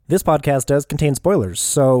This podcast does contain spoilers,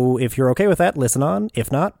 so if you're okay with that, listen on.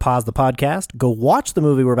 If not, pause the podcast, go watch the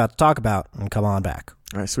movie we're about to talk about, and come on back.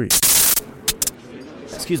 All right, sweet.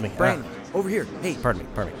 Excuse me. Brandon, over here. Hey. Pardon me.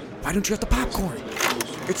 Why don't you have the popcorn?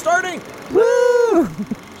 It's starting. Woo!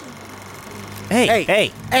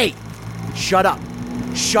 Hey. Hey. Shut up.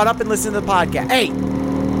 Shut up and listen to the podcast. Hey.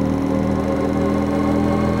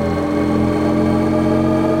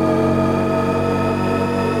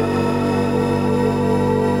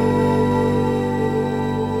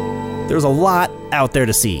 There's a lot out there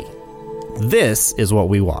to see. This is what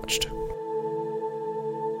we watched.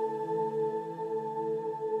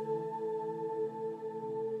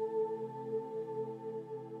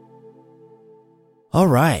 All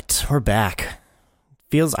right, we're back.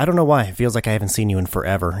 I don't know why, it feels like I haven't seen you in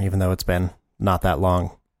forever, even though it's been not that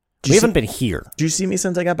long. We haven't been here. Did you see me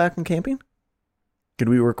since I got back from camping? Did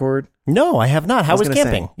we record? No, I have not. How was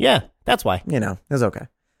camping? Say, yeah, that's why. You know, it was okay.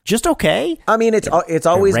 Just okay? I mean, it's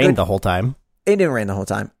always it rained good. The whole time. It didn't rain the whole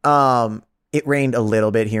time. It rained a little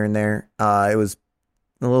bit here and there. It was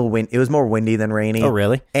a little wind. It was more windy than rainy. Oh,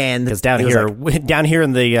 really? And because down here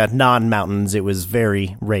in the non-mountains, it was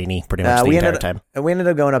very rainy pretty much the entire time. We ended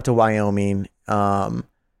up going up to Wyoming, and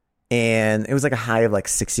it was like a high of like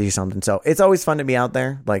 60 or something. So it's always fun to be out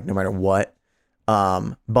there, like no matter what.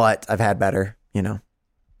 But I've had better, you know.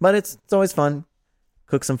 But it's always fun.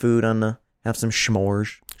 Cook some food have some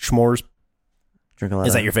s'mores. S'mores. Drink a lot.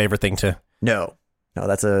 Is that your favorite thing too? No,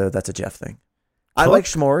 that's a Jeff thing. Cook? I like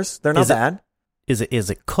s'mores. They're not bad. Is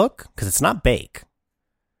it cook? Because it's not bake.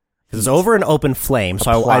 Because it's over an open flame.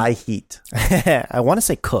 So apply heat. I want to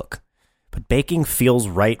say cook, but baking feels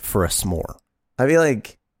right for a s'more. I feel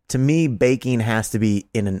like, to me, baking has to be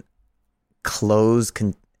in an closed,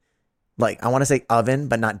 I want to say oven,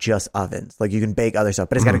 but not just ovens. Like, you can bake other stuff,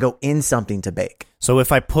 but it's got to go in something to bake. So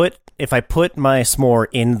if I put my s'more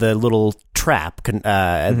in the little trap,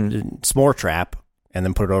 s'more trap, and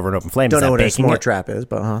then put it over an open flame, don't know what a s'more trap is,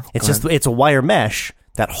 but it's a wire mesh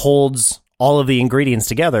that holds all of the ingredients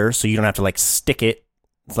together, so you don't have to stick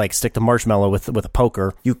the marshmallow with a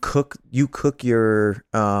poker. You cook your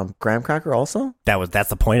graham cracker also?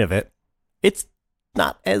 That's the point of it. It's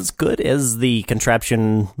not as good as the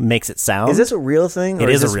contraption makes it sound. Is this a real thing? It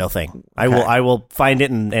is a real thing. Okay. I will find it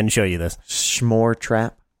and show you this. S'more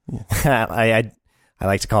trap? I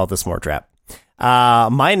like to call it the s'more trap.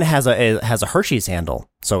 Mine has a Hershey's handle,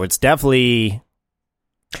 so it's definitely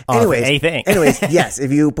a thing. Anyways, yes,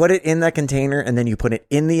 if you put it in that container and then you put it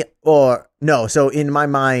in so in my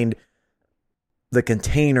mind, the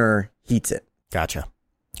container heats it. Gotcha.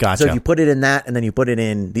 So if you put it in that and then you put it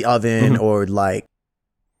in the oven or like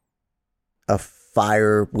a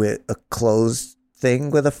fire with a closed thing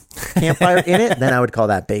with a campfire in it, then I would call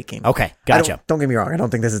that baking. Okay, gotcha. Don't get me wrong. I don't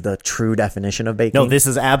think this is the true definition of baking. No, this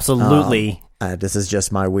is absolutely... this is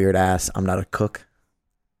just my weird ass. I'm not a cook.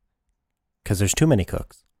 Because there's too many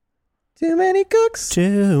cooks. Too many cooks.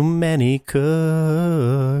 Too many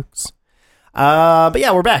cooks. But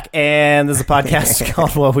yeah, we're back. And this is a podcast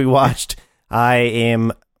called What We Watched. I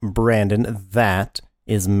am Brandon. That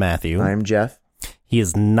is Matthew. I'm Jeff. He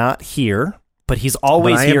is not here, but he's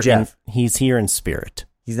always here. Jeff. He's here in spirit.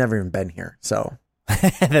 He's never even been here, so.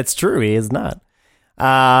 That's true. He is not.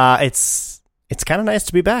 It's kind of nice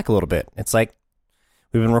to be back a little bit. It's like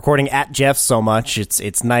we've been recording at Jeff so much.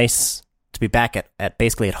 It's nice to be back at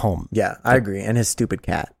basically at home. Yeah, I agree. And his stupid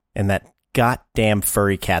cat. And that goddamn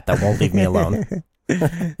furry cat that won't leave me alone.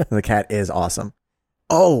 The cat is awesome.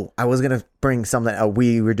 Oh, I was gonna bring something.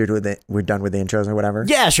 We're done with the intros or whatever.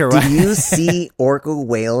 Yeah, sure. Did you see orca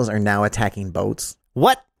whales are now attacking boats?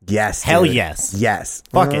 What? Yes. Hell dude. yes. Yes.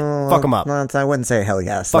 Fuck it. Fuck them up. I wouldn't say hell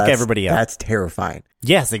yes. Fuck everybody up. That's terrifying.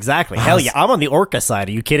 Yes, exactly. Hell yeah. I'm on the orca side.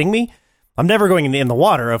 Are you kidding me? I'm never going in the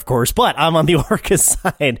water, of course, but I'm on the orca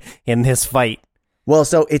side in this fight. Well,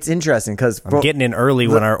 so it's interesting because I'm getting in early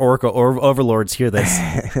when our orca overlords hear this.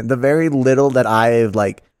 The very little that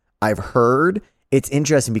I've heard. It's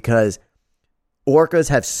interesting because orcas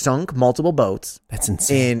have sunk multiple boats. That's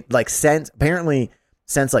insane.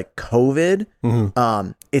 Since like COVID,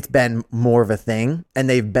 it's been more of a thing, and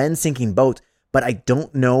they've been sinking boats. But I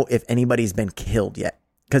don't know if anybody's been killed yet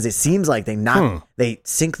because it seems like they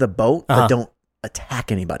sink the boat but don't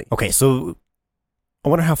attack anybody. Okay, so I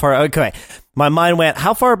wonder how far. Okay, my mind went.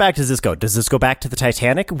 How far back does this go? Does this go back to the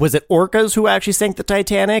Titanic? Was it orcas who actually sank the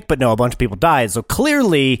Titanic? But no, a bunch of people died. So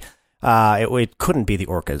clearly. It couldn't be the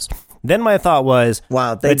orcas. Then my thought was,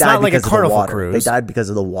 wow, it's not like a Carnival cruise. They died because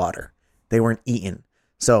of the water. They weren't eaten.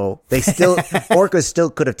 So they still, orcas still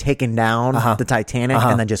could have taken down the Titanic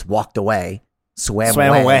and then just walked away swam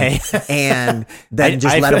Swam away. and then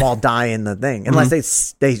just I let feel- them all die in the thing.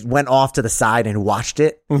 Unless they went off to the side and watched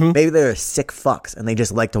it. Maybe they're sick fucks and they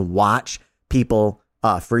just like to watch people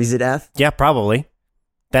freeze to death. Yeah, probably.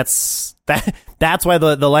 That's why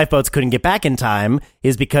the lifeboats couldn't get back in time,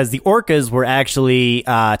 is because the orcas were actually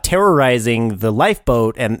terrorizing the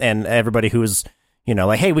lifeboat and everybody who was,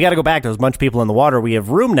 like, hey, we got to go back. There's a bunch of people in the water. We have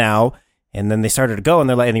room now. And then they started to go, and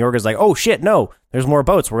they're like, and the orcas like, oh shit, no, there's more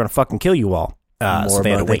boats. We're gonna fucking kill you all. So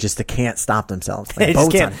they had to They wait. just can't stop themselves. They Like, just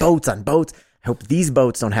boats can't. on boats on boats. I hope these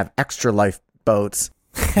boats don't have extra lifeboats.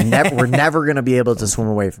 We're never gonna be able to swim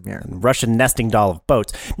away from here. Russian nesting doll of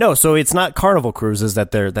boats. No, so it's not Carnival cruises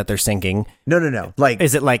that they're sinking. No. Like,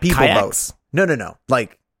 Is it like people kayaks? boats? No.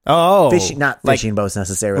 Like Oh, fishing, not like fishing boats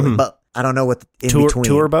necessarily, but I don't know what in Tour- between.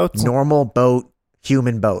 tour boats? Normal boat,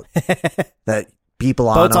 human boat that people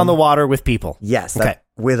on boats on the them. water with people. Yes, Okay. that,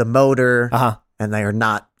 with a motor, Uh-huh. and they are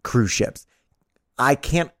not cruise ships. I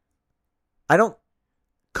don't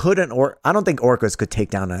think orcas could take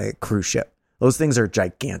down a cruise ship. Those things are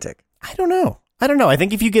gigantic. I don't know. I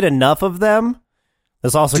think if you get enough of them,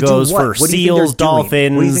 this also To do goes what? for What do you think they're seals, doing? What do you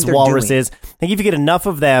dolphins, think they're walruses. I think if you get enough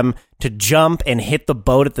of them to jump and hit the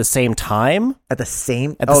boat at the same time, At the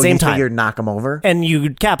same At the same you time. figure knock them over. and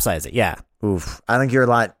you capsize it, yeah. Oof. I think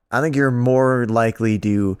you're more likely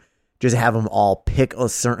to just have them all pick a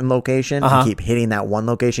certain location Uh-huh. and keep hitting that one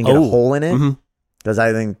location, get a Oh. hole in it. Mhm. Because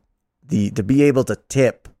I think to be able to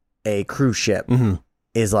tip a cruise ship Mhm.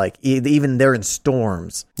 is like even they're in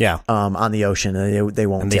storms Yeah. on the ocean and they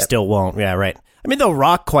won't And they tip. still won't. Yeah, right. I mean, they'll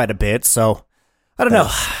rock quite a bit, so I don't know.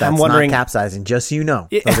 That's I'm wondering, not capsizing, just so you know.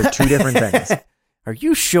 Yeah. Those are two different things. are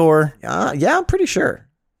you sure? Yeah, I'm pretty sure.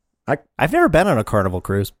 I've never been on a Carnival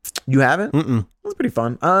cruise. You haven't? Mm-mm. That's pretty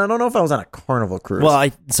fun. I don't know if I was on a Carnival cruise. Well,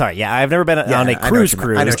 I've never been Yeah, on a I know cruise what you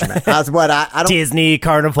meant. I know cruise. what you meant. That's what I don't. Disney, I'm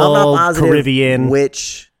Carnival, not positive Caribbean.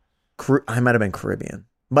 which I might have been Caribbean,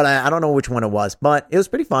 but I don't know which one it was. But it was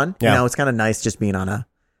pretty fun. Yeah. It's kind of nice just being on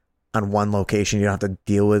one location. You don't have to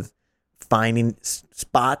deal with finding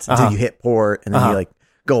spots until Uh-huh. you hit port, and then Uh-huh. you like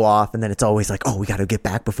go off, and then it's always like, oh, we got to get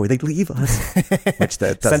back before they leave us. Which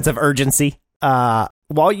the Sense of urgency.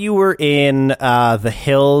 While you were in the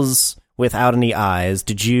hills without any eyes,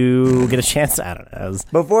 did you get a chance? I don't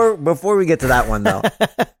know. Before we get to that one though,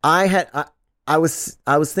 I was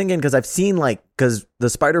thinking because I've seen because the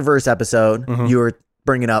Spider-Verse episode you were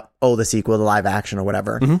bringing up the sequel, the live action or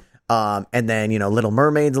whatever, and then Little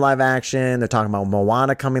Mermaid's live action. They're talking about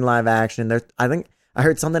Moana coming live action. I think I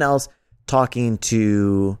heard something else talking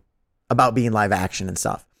about being live action and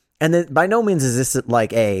stuff. And then by no means is this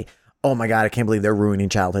like oh my god, I can't believe they're ruining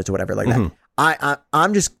childhoods or whatever like that.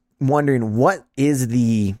 I'm just wondering, what is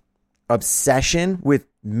the obsession with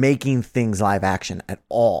making things live action at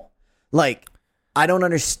all? Like, I don't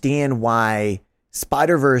understand why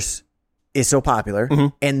Spider-Verse is so popular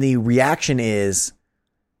and the reaction is,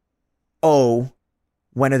 oh,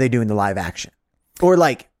 when are they doing the live action? Or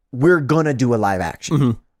like, we're gonna do a live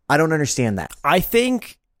action. I don't understand that. I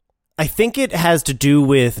think it has to do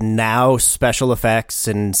with now special effects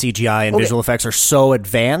and CGI and visual effects are so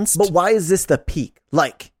advanced. But why is this the peak?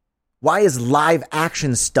 Like, why is live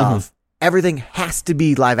action stuff, everything has to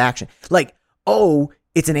be live action? Like, oh,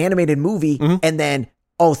 it's an animated movie, and then,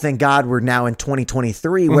 oh, thank God we're now in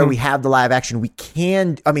 2023 where we have the live action. We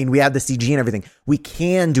have the CG and everything. We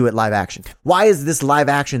can do it live action. Why is this live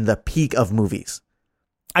action the peak of movies?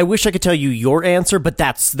 I wish I could tell you your answer, but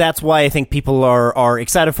that's why I think people are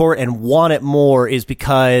excited for it and want it more, is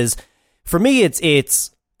because for me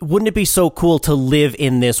it's wouldn't it be so cool to live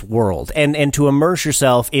in this world and to immerse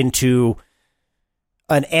yourself into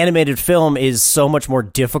an animated film is so much more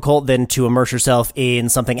difficult than to immerse yourself in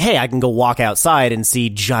something. Hey, I can go walk outside and see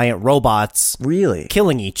giant robots Really?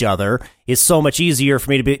 killing each other is so much easier for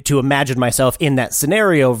me to imagine myself in that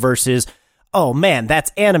scenario versus, oh man,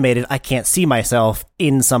 that's animated. I can't see myself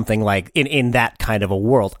in something like in that kind of a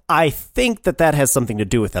world. I think that has something to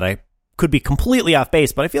do with it. I could be completely off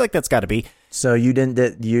base, but I feel like that's got to be. So you didn't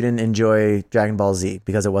enjoy Dragon Ball Z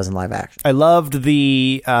because it wasn't live action. I loved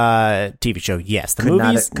the TV show. Yes, the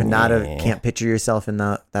movies. Can't picture yourself in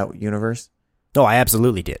that universe. No, I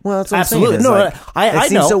absolutely did. Well, that's what absolutely. I'm saying. No, Like, I it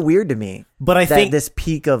seems know. so weird to me. But I that think this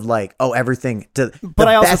peak of like, everything to But the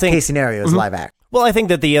I also best think- case scenario is live action. Well, I think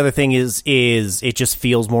that the other thing is it just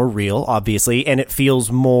feels more real, obviously, and it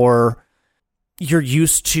feels more. You're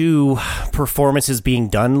used to performances being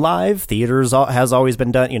done live. Theaters has always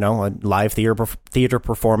been done. A live theater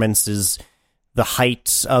performance is the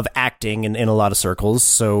height of acting in a lot of circles.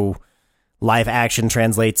 So live action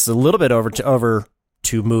translates a little bit over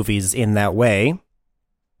to movies in that way.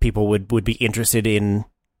 People would be interested in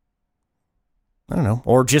I don't know,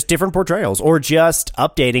 or just different portrayals, or just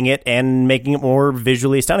updating it and making it more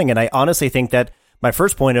visually stunning. And I honestly think that my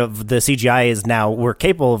first point of the CGI is now we're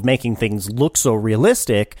capable of making things look so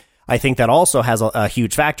realistic. I think that also has a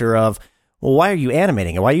huge factor of, well, why are you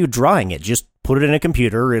animating it? Why are you drawing it? Just put it in a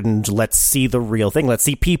computer and let's see the real thing. Let's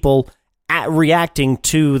see people reacting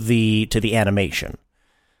to the animation.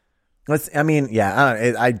 I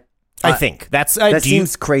think that's that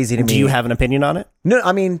seems crazy to me. Do you have an opinion on it? No,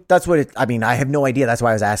 I mean that's what it. I mean, I have no idea. That's why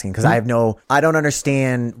I was asking because I don't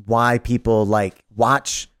understand why people like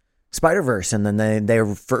watch Spider-Verse and then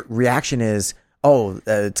their reaction is,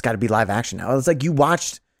 it's got to be live action now. It's like you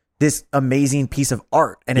watched this amazing piece of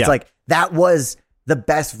art, and it's like that was the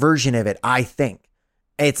best version of it. I think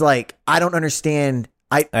it's like I don't understand.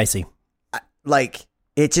 I see. Like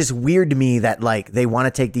it's just weird to me that like they want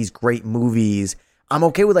to take these great movies. I'm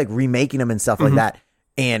okay with like remaking them and stuff like that.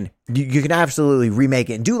 And you can absolutely remake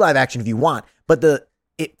it and do live action if you want. But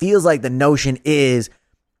it feels like the notion is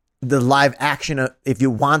the live action. If you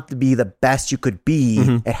want to be the best you could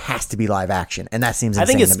be, it has to be live action. And that seems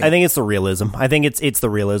insane to me. I think it's the realism. I think it's the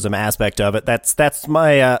realism aspect of it. That's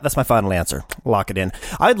my final answer. Lock it in.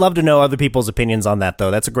 I'd love to know other people's opinions on that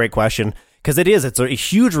though. That's a great question. Because it's a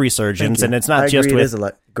huge resurgence, and it's not just with. It is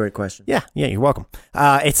a great question. Yeah, you're welcome.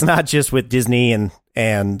 It's not just with Disney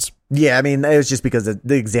and yeah, I mean, it was just because of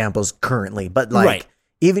the examples currently, but like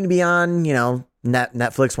even beyond,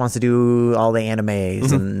 Netflix wants to do all the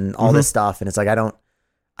animes and all this stuff, and it's like I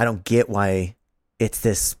don't get why it's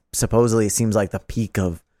this. Supposedly, it seems like the peak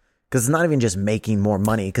of because it's not even just making more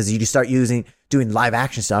money because you just start doing live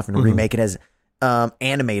action stuff and remake it as.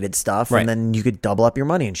 Animated stuff, and then you could double up your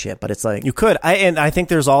money and shit. But it's like you could. I think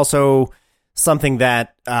there's also something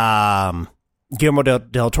that Guillermo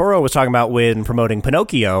del Toro was talking about when promoting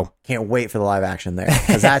Pinocchio. Can't wait for the live action there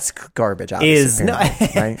because that's garbage. Obviously,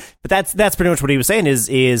 right? But that's pretty much what he was saying.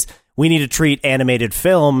 Is we need to treat animated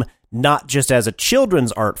film not just as a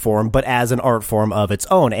children's art form, but as an art form of its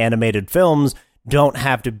own. Animated films don't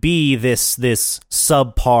have to be this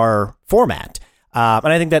subpar format. And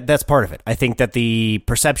I think that's part of it. I think that the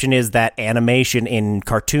perception is that animation in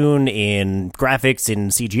cartoon, in graphics, in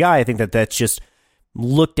CGI, I think that's just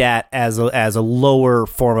looked at as a lower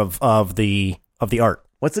form of the art.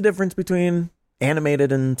 What's the difference between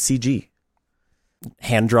animated and CG?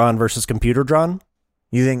 Hand drawn versus computer drawn.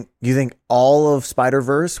 You think all of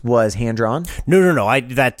Spider-Verse was hand drawn? No.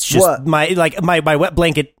 That's just what? my wet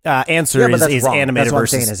blanket answer is wrong. animated that's what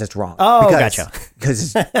versus. I'm saying is it's wrong. Oh, gotcha.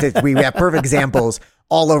 Because we have perfect examples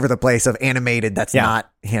all over the place of animated that's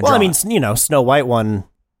not hand drawn. Well, I mean, Snow White won.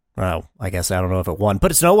 Well, I guess I don't know if it won,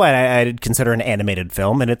 but Snow White I'd consider an animated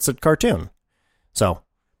film, and it's a cartoon. So,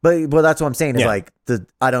 but that's what I'm saying is like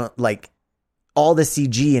I don't like all the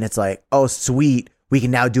CG, and it's like sweet. We can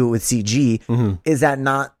now do it with CG. Is that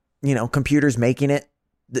not, computers making it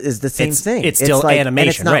is the same thing? It's still like,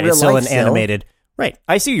 animation, right? It's still an animated. Right.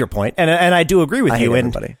 I see your point, and I do agree with you.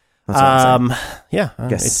 And everybody. That's what I'm saying. Yeah. You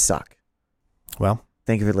guys suck. Well,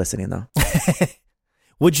 thank you for listening, though.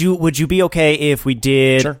 Would you be okay if we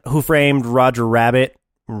did Who Framed Roger Rabbit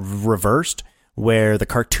reversed? Where the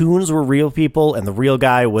cartoons were real people and the real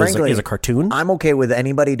guy is a cartoon. I'm okay with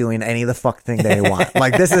anybody doing any of the fuck thing they want.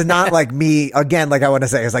 Like, this is not like me, again, like I want to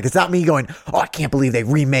say, it's like, it's not me going, I can't believe they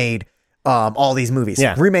remade all these movies.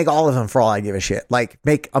 Yeah. Remake all of them for all I give a shit. Like,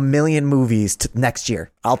 make 1 million movies next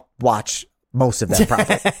year. I'll watch most of them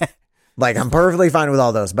probably. Like, I'm perfectly fine with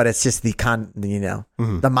all those, but it's just the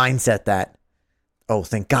the mindset that,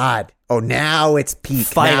 thank God. Now it's peak.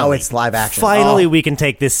 Finally, now it's live action. Finally, we can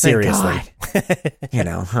take this seriously. I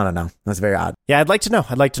don't know. That's very odd. Yeah, I'd like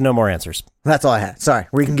to know more answers. That's all I had. Sorry,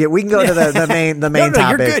 we can go to the main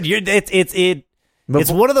topic. You're good.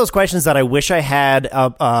 It's one of those questions that I wish I had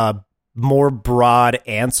a more broad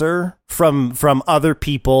answer from other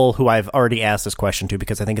people who I've already asked this question to,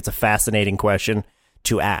 because I think it's a fascinating question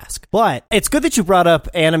to ask. But it's good that you brought up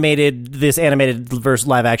animated versus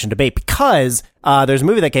live action debate, because there's a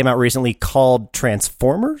movie that came out recently called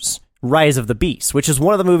Transformers: Rise of the Beast, which is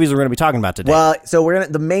one of the movies we're going to be talking about today. Well, so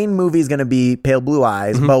the main movie is going to be Pale Blue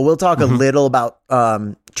Eyes, but we'll talk a little about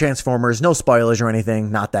Transformers. No spoilers or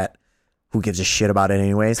anything. Not that who gives a shit about it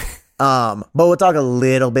anyways. But we'll talk a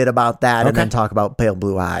little bit about that and then talk about Pale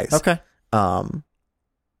Blue Eyes. Okay. Are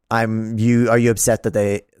you upset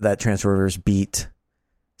that Transformers beat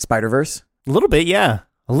Spider-Verse? A little bit, yeah.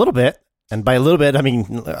 A little bit. And by a little bit, I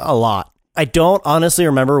mean a lot. I don't honestly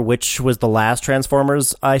remember which was the last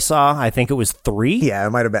Transformers I saw. I think it was 3. Yeah, it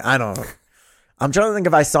might have been. I don't know. I'm trying to think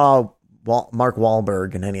if I saw Mark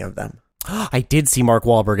Wahlberg in any of them. I did see Mark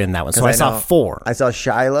Wahlberg in that one, so I saw 4. I saw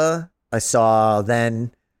Shyla. I saw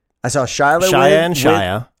then I saw Shia and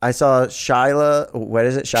Shia. I saw Shia. What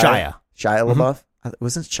is it? Shia LaBeouf.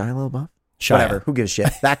 Wasn't it Shia LaBeouf? Shia. Whatever. Who gives a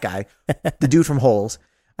shit? That guy, the dude from Holes.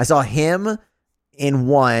 I saw him in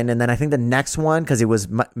one, and then I think the next one, because it was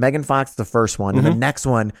Megan Fox, the first one, and the next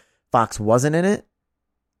one, Fox wasn't in it.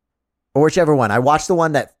 Or whichever one. I watched the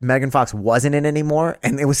one that Megan Fox wasn't in anymore,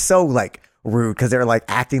 and it was so like rude because they were like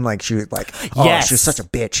acting like she was like, oh, she was such a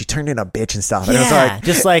bitch. She turned into a bitch and stuff. And it was like,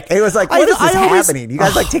 just like, what is this happening? You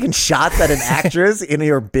guys like taking shots at an actress in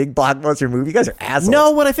your big blockbuster movie? You guys are assholes.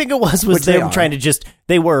 No, what I think it was them trying to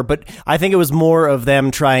they were, but I think it was more of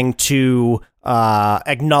them trying to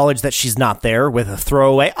acknowledge that she's not there with a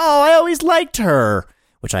throwaway. Oh, I always liked her,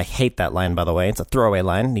 which I hate that line, by the way. It's a throwaway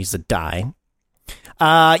line. It needs to die.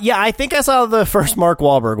 Yeah, I think I saw the first Mark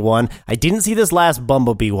Wahlberg one. I didn't see this last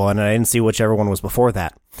Bumblebee one, and I didn't see whichever one was before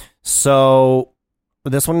that. So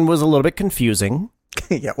this one was a little bit confusing.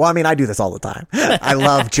 Yeah, well, I mean, I do this all the time. I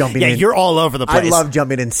love jumping in. Yeah, you're all over the place. I love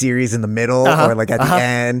jumping in series in the middle or like at the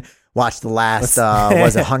end. Watch the last,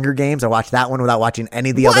 was it Hunger Games? I watched that one without watching any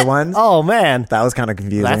of the other ones. Oh, man. That was kind of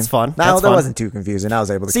confusing. That's fun. No, that wasn't too confusing. I was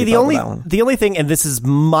able to keep up with that one. The only thing, and this is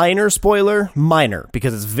minor spoiler,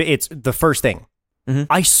 because it's the first thing. Mm-hmm.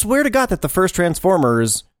 I swear to God that the first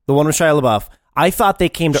Transformers, the one with Shia LaBeouf, I thought they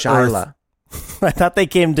came to Earth. I thought they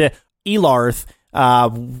came to Elarth.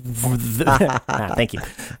 Thank you.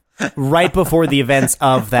 Right before the events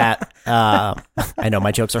of that. I know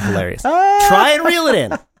my jokes are hilarious. Try and reel it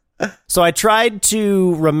in. So I tried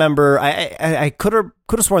to remember. I could have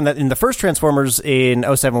sworn that in the first Transformers in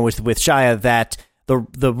 2007 with Shia that the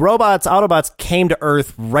Autobots came to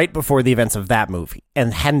Earth right before the events of that movie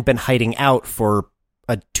and hadn't been hiding out for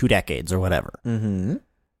 2 decades or whatever. Mm-hmm.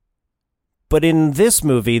 But in this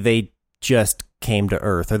movie, they just came to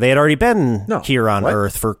Earth, or they had already been here on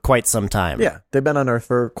Earth for quite some time. Yeah, they've been on Earth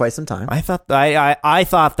for quite some time. I thought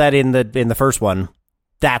that in the first one,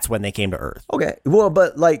 that's when they came to Earth. Okay, well,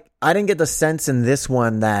 but like I didn't get the sense in this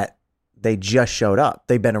one that they just showed up.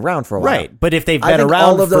 They've been around for a while. Right, but if they've been around,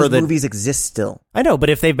 all of those movies exist still. I know, but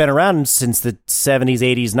if they've been around since the 70s,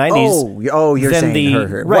 80s, 90s... Oh, you're saying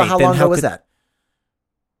her. Right. Well, how long ago was that?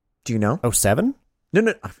 Do you know? 07?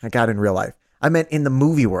 No, I got it in real life. I meant in the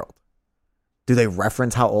movie world. Do they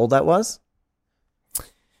reference how old that was?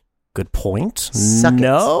 Good point. Suck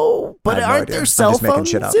no, but aren't there cell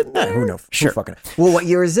phones in there? Yeah, who knows? Sure. Well, what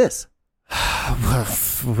year is this?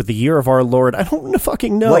 With the year of our Lord, I don't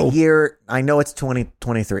fucking know. What year? I know it's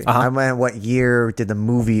 2023. I meant what year was the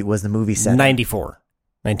movie set?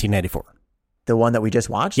 1994. The one that we just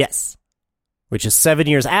watched? Yes. Which is 7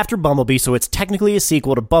 years after Bumblebee, so it's technically a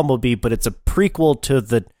sequel to Bumblebee, but it's a prequel to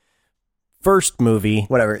the first movie.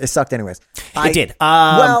 Whatever. It sucked anyways. It did.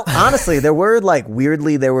 Well, honestly, there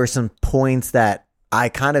were some points that I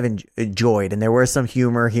kind of enjoyed, and there were some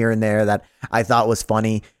humor here and there that I thought was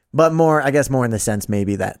funny. But more in the sense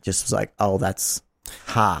maybe that just was like, oh, that's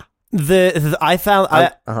I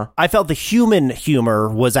felt the human humor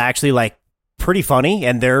was actually like pretty funny,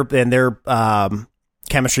 and their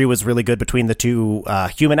chemistry was really good between the two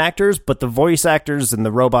human actors, but the voice actors and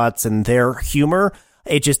the robots and their humor,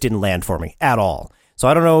 it just didn't land for me at all. So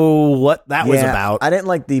I don't know what that was about. I didn't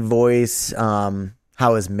like the voice. How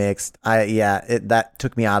it was mixed. That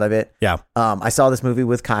took me out of it. Yeah. I saw this movie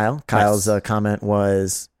with Kyle. Kyle's comment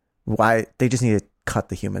was, why they just need to cut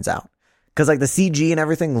the humans out, because like the CG and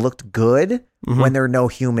everything looked good when there were no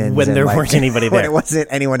humans, when there weren't anybody there, when it wasn't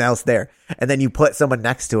anyone else there, and then you put someone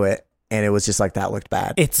next to it and it was just like that looked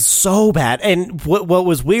bad. It's so bad. And what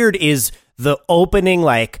was weird is the opening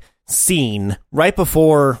like scene right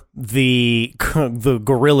before the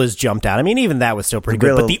gorillas jumped out. I mean, even that was still pretty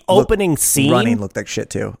good, but the opening scene running looked like shit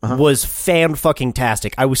too. Was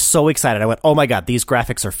fan-fucking-tastic. I was so excited. I went, oh my God, these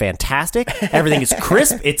graphics are fantastic. Everything is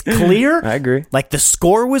crisp. It's clear. I agree. Like the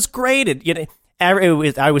score was great.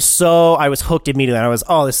 I was hooked immediately. And I was,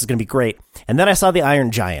 oh, this is going to be great. And then I saw the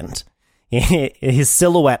Iron Giant. His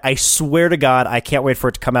silhouette. I swear to God, I can't wait for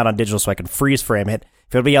it to come out on digital so I can freeze frame it.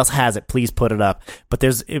 If anybody else has it, please put it up. But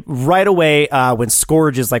right away when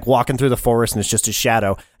Scourge is like walking through the forest and it's just a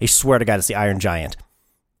shadow, I swear to God, it's the Iron Giant.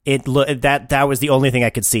 That was the only thing I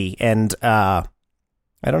could see, and I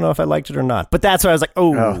don't know if I liked it or not. But that's why I was like,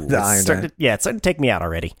 the Iron Giant. Yeah, it's starting to take me out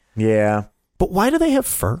already. Yeah, but why do they have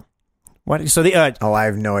fur? Why? So I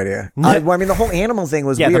have no idea. I mean, the whole animal thing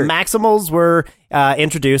was weird. Yeah, the Maximals were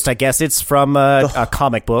introduced. I guess it's from a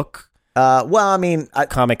comic book.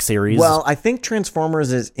 Comic series. Well, I think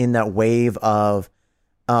Transformers is in that wave of,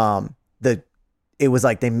 it was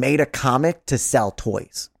like they made a comic to sell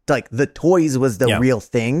toys. Like the toys was the real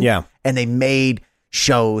thing. Yeah. And they made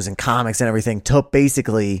shows and comics and everything to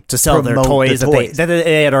basically to sell their promote toys, the that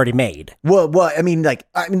they had already made. Well, I mean, they're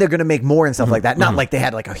going to make more and stuff like that. Not like they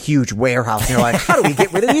had like a huge warehouse and they're like, how do we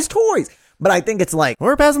get rid of these toys? But I think it's like,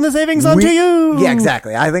 we're passing the savings on to you. Yeah,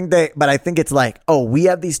 exactly. I think it's like, oh, we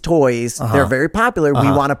have these toys. They're very popular. We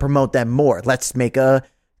want to promote them more. Let's make a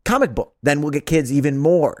comic book. Then we'll get kids even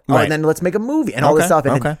more. Right. And then let's make a movie and all this stuff.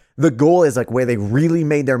 And the goal is like where they really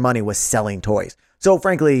made their money was selling toys. So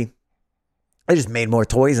frankly, they just made more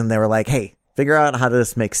toys and they were like, hey, figure out how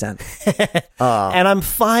this makes sense. And I'm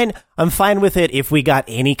fine with it if we got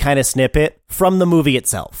any kind of snippet from the movie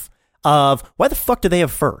itself of why the fuck do they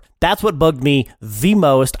have fur? That's what bugged me the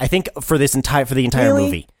most, I think, for the entire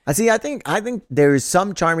movie. I think there's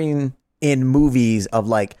some charming in movies of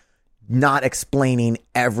like not explaining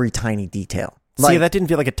every tiny detail. Like, see, that didn't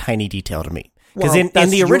feel like a tiny detail to me. Because in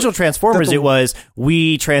the original Transformers, it was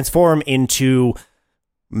we transform into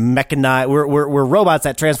mechanized. We're robots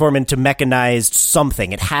that transform into mechanized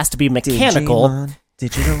something. It has to be mechanical.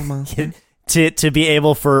 Digital to be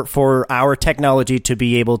able for our technology to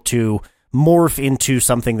be able to morph into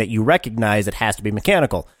something that you recognize, it has to be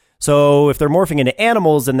mechanical. So if they're morphing into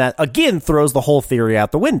animals, then that again throws the whole theory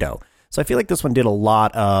out the window. So I feel like this one did a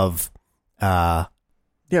lot of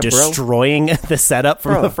destroying the setup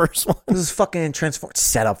from the first one. This is fucking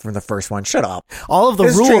setup from the first one. Shut up. All of the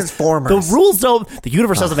rules. Transformers. The rules don't. The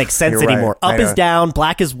universe doesn't make sense anymore. Up is down.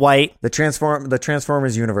 Black is white. The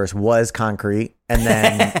Transformers universe was concrete, and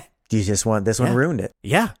then this one ruined it.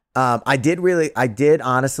 Yeah. I did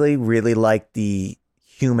honestly really like the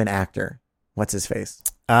human actor. What's his face?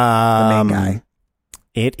 The main guy.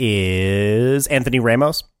 It is Anthony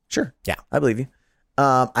Ramos. Sure. Yeah. I believe you.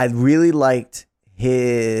 I really liked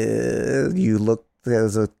there's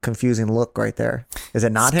a confusing look right there. Is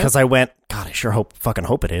it not him? Because I went, God, I sure hope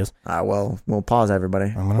it is. Well, we'll pause everybody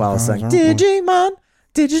while it's like Digimon,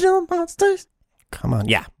 Digital Monsters. Come on.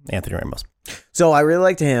 Yeah. Anthony Ramos. So I really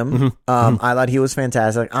liked him. Mm-hmm. I thought he was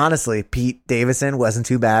fantastic. Honestly, Pete Davidson wasn't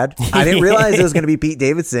too bad. I didn't realize it was going to be Pete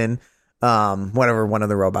Davidson. Whatever, one of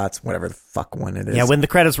the robots, whatever the fuck one it is. Yeah, when the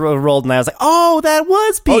credits rolled and I was like, oh, that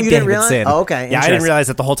was Pete Davidson. Didn't realize? Oh, okay. Yeah, I didn't realize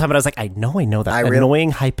it the whole time, but I was like, I know that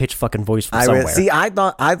annoying high-pitched fucking voice from somewhere.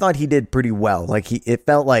 I thought he did pretty well. Like it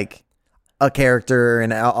felt like a character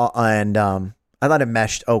and I thought it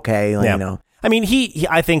meshed okay. Like, yeah. You know. I mean,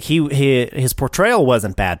 I think his portrayal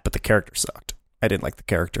wasn't bad, but the character sucked. I didn't like the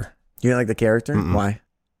character. You didn't like the character? Mm-mm. Why?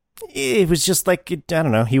 It was just like, I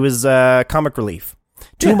don't know. He was comic relief.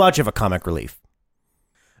 Too much of a comic relief.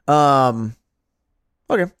 Okay.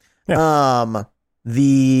 Yeah. I'm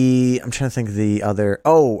trying to think of the other.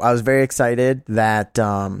 Oh, I was very excited that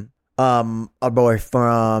our boy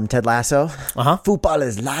from Ted Lasso. Football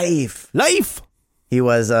is life. Life. He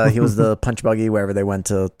was the punch buggy wherever they went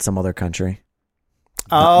to some other country.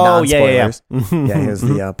 Oh, yeah. Yeah, he was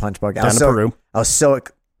the punch buggy. Down to Peru. I was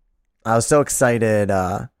so excited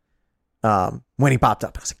when he popped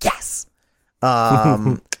up. I was like, yes.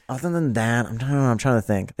 Other than that, I'm trying to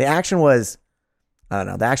think. The action was, I don't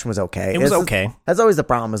know. The action was okay. It was okay. That's always the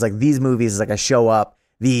problem. Is like these movies. Is like I show up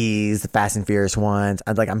the Fast and Furious ones.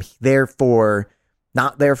 I'm there for,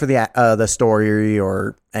 not there for the story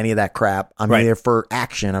or any of that crap. I'm there for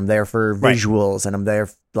action. I'm there for visuals, and I'm there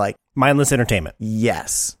like mindless entertainment.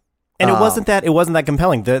 Yes. And it wasn't that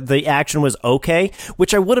compelling. The action was okay,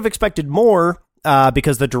 which I would have expected more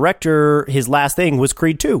because the director, his last thing was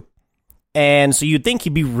Creed 2. And so you'd think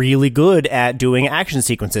he'd be really good at doing action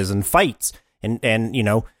sequences and fights and you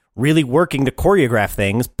know, really working to choreograph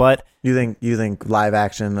things, but you think live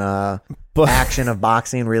action action of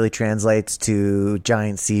boxing really translates to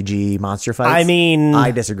giant CG monster fights? I mean,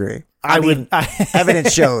 I disagree.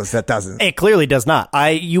 Evidence shows that doesn't. It clearly does not.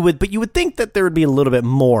 You would think that there would be a little bit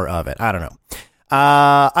more of it. I don't know.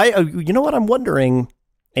 You know what? I'm wondering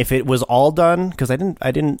if it was all done, because I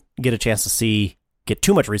didn't get a chance to get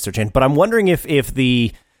too much research in, but I'm wondering if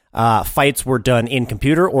the fights were done in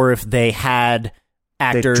computer or if they had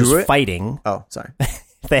actors fighting. Oh, sorry.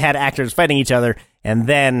 They had actors fighting each other and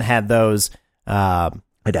then had those I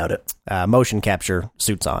doubt it. Motion capture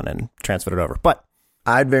suits on and transferred it over. But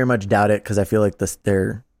I'd very much doubt it because I feel like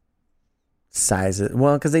their sizes.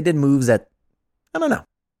 Well, because they did moves that I don't know.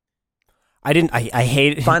 I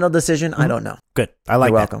hate it. Final decision. I don't know. Good. I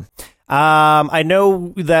like You're that. welcome. I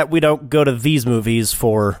know that we don't go to these movies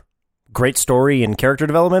for great story and character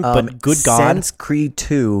development, but good God. Since Creed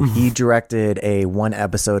 2, he directed a 1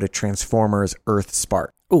 episode of Transformers Earth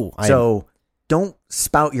Spark. Ooh, so don't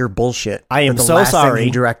spout your bullshit. I am the so last sorry. thing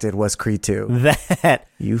he directed was Creed 2. That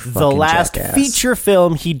you fucking the last jackass. feature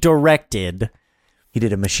film he directed. He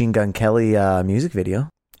did a Machine Gun Kelly music video.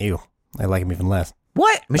 Ew, I like him even less.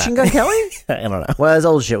 What? Machine Gun Kelly? I don't know. Well, his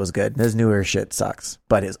old shit was good. His newer shit sucks.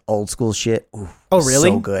 But his old school shit, ooh, Oh, really?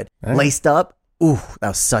 so good. Laced Up, ooh, that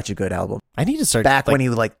was such a good album. I need to start Back when he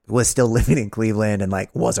was still living in Cleveland and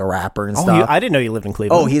was a rapper and Oh, stuff. I didn't know you lived in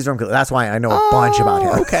Cleveland. Oh, he's from Cleveland. That's why I know a bunch about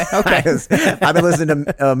him. Okay. I've been listening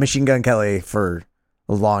to Machine Gun Kelly for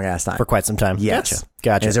a long ass time. For quite some time. Yes.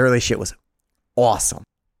 Gotcha. His early shit was awesome.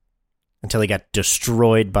 Until he got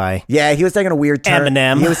destroyed by Yeah, he was taking a weird turn.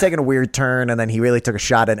 Eminem. He was taking a weird turn, and then he really took a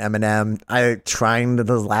shot at Eminem. Trying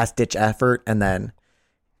the last ditch effort, and then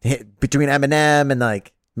between Eminem and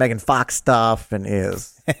Megan Fox stuff, and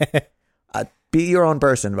be your own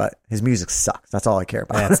person, but his music sucks. That's all I care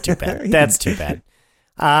about. That's too bad. That's too bad.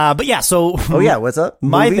 But yeah, so Oh yeah, what's up?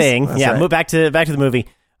 my Movies? thing. That's Yeah, right. move back to the movie.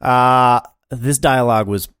 This dialogue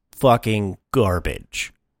was fucking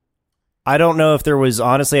garbage. I don't know if there was,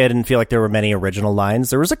 honestly, I didn't feel like there were many original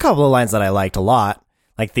lines. There was a couple of lines that I liked a lot.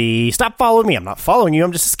 Like the "stop following me, I'm not following you,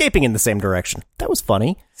 I'm just escaping in the same direction." That was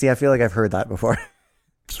funny. See, I feel like I've heard that before.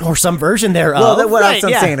 Or some version thereof. Well, what Right,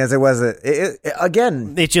 I'm yeah. saying is, it wasn't.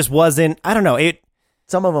 Again, It just wasn't, I don't know, it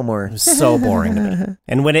some of them were. was so boring to me.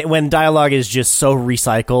 And when dialogue is just so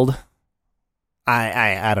recycled,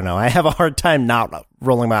 I don't know. I have a hard time not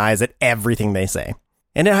rolling my eyes at everything they say.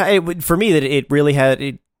 And for me, that it really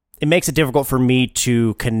it makes it difficult for me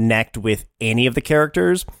to connect with any of the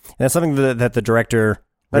characters. And that's something that the director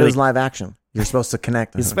But it really was live action. You're supposed to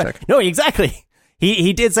connect. No, exactly.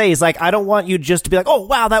 He did say, he's like, I don't want you just to be like, oh,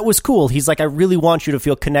 wow, that was cool. He's like, I really want you to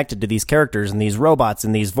feel connected to these characters and these robots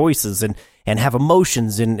and these voices and have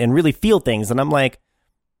emotions and really feel things. And I'm like,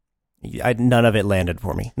 none of it landed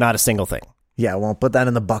for me. Not a single thing. Yeah, well, put that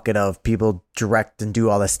in the bucket of people direct and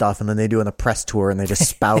do all this stuff, and then they do on the press tour and they just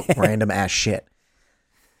spout random ass shit.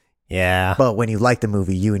 Yeah. But when you like the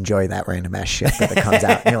movie, you enjoy that random ass shit that comes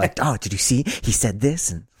out. And you're like, oh, did you see? He said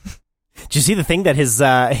this. And Did you see the thing that his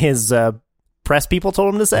press people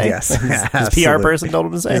told him to say? Yes. His PR Absolutely. person told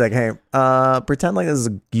him to say? he's like, hey, pretend like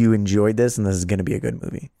you enjoyed this and this is going to be a good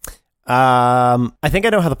movie. I think I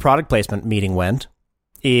know how the product placement meeting went.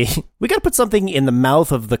 We got to put something in the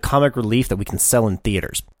mouth of the comic relief that we can sell in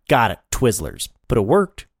theaters. Got it, Twizzlers. But it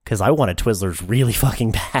worked because I wanted Twizzlers really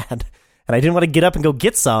fucking bad. And I didn't want to get up and go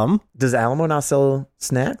get some. Does Alamo not sell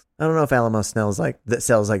snacks? I don't know if Alamo sells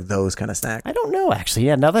those kind of snacks. I don't know, actually.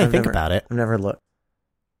 Yeah, now that I think about it. I've never looked.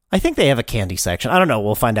 I think they have a candy section. I don't know.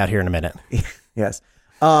 We'll find out here in a minute. Yes.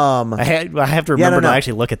 I have to remember no. to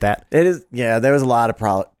actually look at that. It is. Yeah, there was a lot of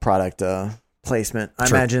product placement. I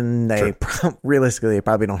True. imagine they realistically they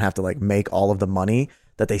probably don't have to make all of the money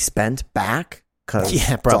that they spent back because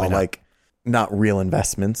probably it's all not real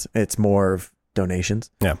investments. It's more of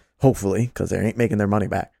donations. Yeah. Hopefully, because they ain't making their money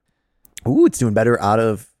back. Ooh, it's doing better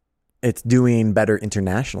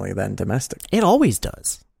internationally than domestic. It always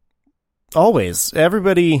does. Always.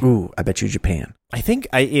 Everybody. Ooh, I bet you Japan. I think,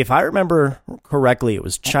 if I remember correctly, it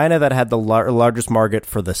was China that had the largest market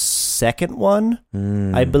for the second one,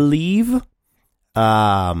 I believe.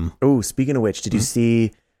 Oh, speaking of which, did you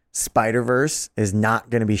see Spider-Verse is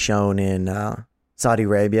not going to be shown in Saudi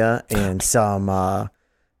Arabia and some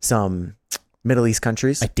Middle East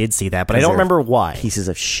countries? I did see that, but I don't remember why. Pieces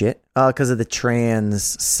of shit. Because of the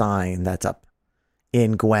trans sign that's up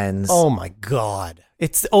in Gwen's. Oh my god!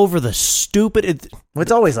 It's over the stupid. Well,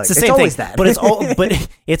 it's always It's the same always thing, that. but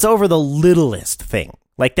it's over the littlest thing.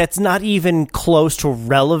 That's not even close to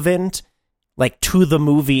relevant, to the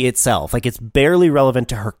movie itself. It's barely relevant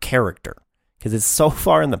to her character because it's so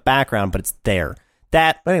far in the background, but it's there.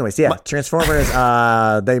 But anyways, yeah, Transformers.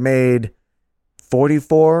 They made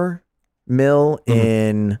 44 mil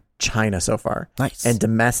in China so far. Nice. And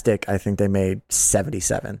domestic, I think they made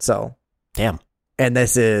 77. So Damn. And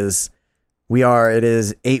it is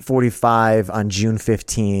 8:45 on June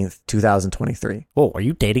 15th, 2023. Whoa, are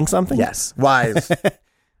you dating something? Yes. Why?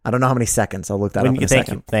 I don't know how many seconds. I'll look that up in a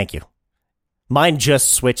second. Thank you. Mine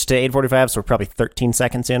just switched to 8:45, so we're probably 13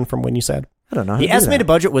 seconds in from when you said. I don't know. The estimated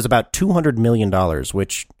budget was about $200 million,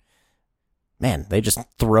 which, man, they just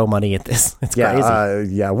throw money at this. It's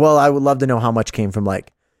crazy. Yeah. Well, I would love to know how much came from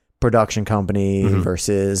production company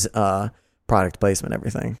versus product placement,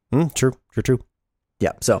 everything. True.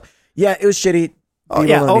 Yeah. So yeah, it was shitty. Oh,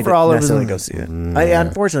 yeah. Overall, it was go see it.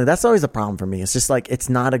 Unfortunately, that's always the problem for me. It's just it's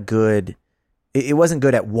not a good. It wasn't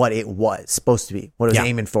good at what it was supposed to be. What it was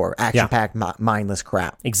aiming for. Action-packed, mindless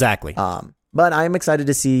crap. Exactly. But I'm excited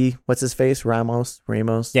to see what's his face, Ramos,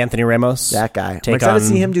 Anthony Ramos. that guy. I'm Take excited to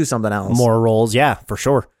on see him do something else. More roles, yeah, for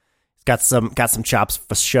sure. Got some chops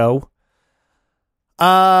for show.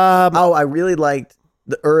 I really liked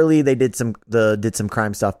the early they did some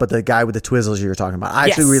crime stuff, but the guy with the Twizzlers you were talking about, I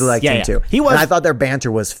actually really liked him too. He was. And I thought their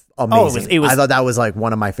banter was amazing. It was I thought that was like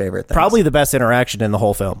one of my favorite things. Probably the best interaction in the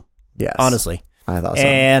whole film. Yes, honestly, I thought so.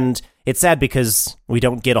 And it's sad because we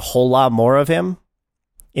don't get a whole lot more of him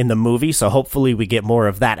in the movie, so hopefully we get more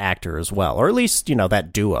of that actor as well, or at least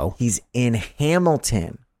that duo. He's in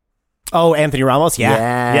Hamilton. Oh, Anthony Ramos,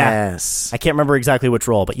 Yes. I can't remember exactly which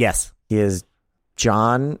role, but yes, He is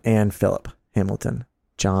John and Philip Hamilton.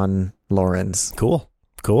 John Lawrence. Cool.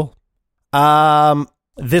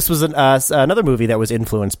 This was another movie that was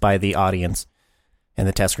influenced by the audience and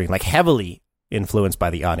the test screening, like heavily influenced by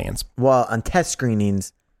the audience. Well, on test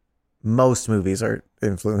screenings, most movies are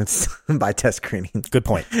influenced by test screenings. Good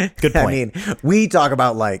point. I mean, we talk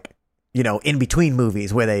about like, in between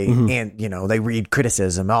movies where they, and they read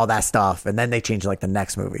criticism, all that stuff, and then they change like the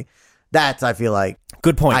next movie. That's, I feel like,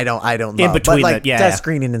 good point. I don't know. In between, but like test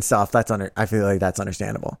screening and stuff, I feel like that's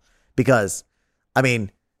understandable because, I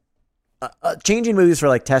mean, changing movies for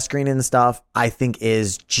like test screening and stuff, I think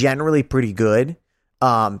is generally pretty good.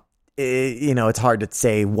 It's hard to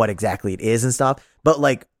say what exactly it is and stuff, but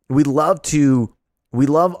like we always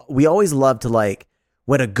love to like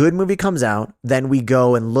when a good movie comes out, then we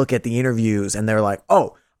go and look at the interviews and they're like,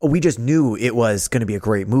 oh, we just knew it was going to be a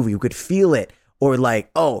great movie. We could feel it. Or like,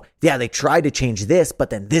 oh, yeah, they tried to change this, but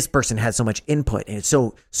then this person had so much input and it's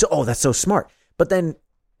so, oh, that's so smart. But then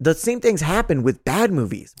the same things happen with bad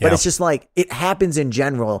movies, but it's just like, it happens in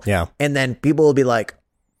general. Yeah. And then people will be like,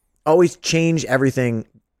 always change everything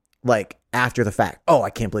like after the fact. Oh, I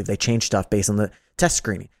can't believe they changed stuff based on the test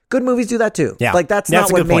screening. Good movies do that too. Yeah. Like that's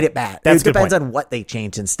not what made it bad. It depends on what they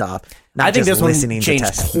changed and stuff. I think this one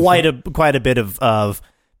changed quite a bit of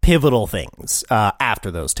pivotal things after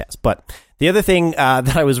those tests. But the other thing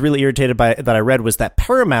that I was really irritated by that I read was that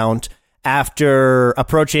Paramount, after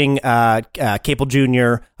approaching Capel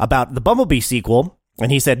Jr. about the Bumblebee sequel,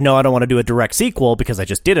 and he said, no, I don't want to do a direct sequel because I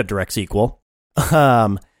just did a direct sequel.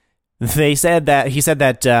 He said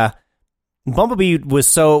that Bumblebee was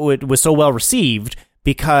so well received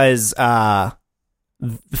because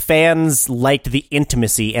fans liked the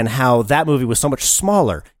intimacy and how that movie was so much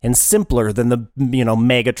smaller and simpler than the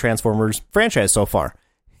mega Transformers franchise so far.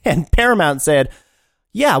 And Paramount said,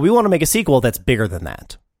 yeah, we want to make a sequel that's bigger than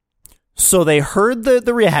that. So they heard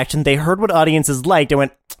the reaction, they heard what audiences liked, and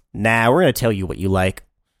went, nah, we're going to tell you what you like.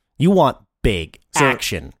 You want big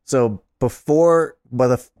action. So before,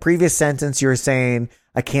 the previous sentence you were saying,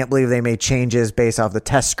 I can't believe they made changes based off the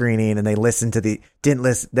test screening and they listened to the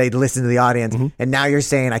audience. Mm-hmm. And now you're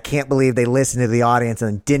saying, I can't believe they listened to the audience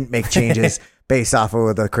and didn't make changes based off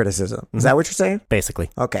of the criticism. Is that what you're saying? Basically.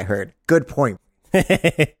 Okay, heard. Good point. All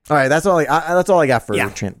right, that's all I got for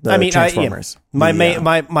Transformers.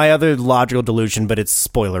 My other logical delusion, but it's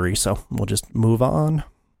spoilery, so we'll just move on.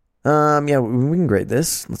 Yeah, we can grade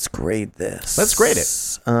this. Let's grade this. Let's grade it.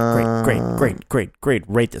 Great.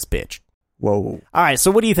 Rate this bitch. Whoa. All right,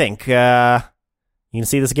 so what do you think? You can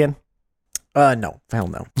see this again? No. Hell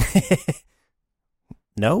no.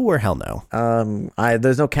 No or hell no?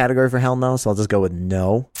 There's no category for hell no, so I'll just go with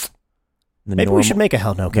no. Maybe we should make a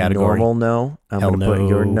hell no category. Normal no. I'm going to put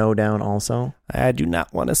your no down also. I do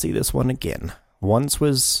not want to see this one again. Once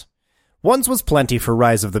was plenty for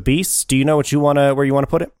Rise of the Beasts. Do you know where you want to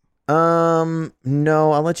put it?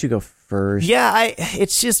 No, I'll let you go first. Yeah,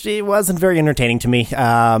 it wasn't very entertaining to me.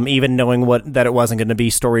 Even knowing that it wasn't going to be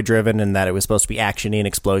story driven and that it was supposed to be actiony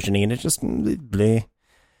and explosiony, and it just bleh.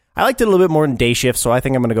 I liked it a little bit more in Day Shift, so I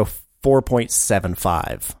think I'm going to go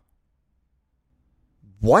 4.75.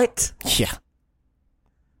 What? Yeah.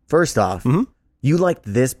 First off, you liked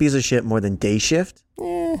this piece of shit more than Day Shift?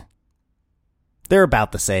 They're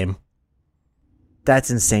about the same.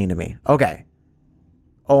 That's insane to me. Okay.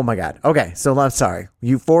 Oh my God. Okay, so I'm sorry.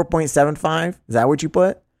 You 4.75? Is that what you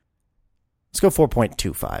put? Let's go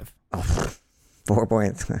 4.25. Oh,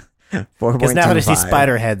 4.25. Because now that I see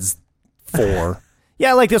Spiderhead's 4.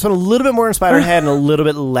 Yeah, I like this one a little bit more in Spiderhead and a little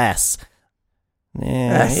bit less.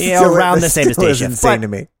 Around the same as Day Shift. Insane to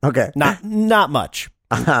me. Okay. Not much.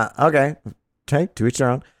 Okay. To each their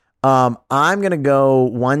own. I'm going to go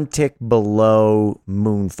one tick below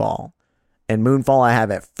Moonfall. And Moonfall I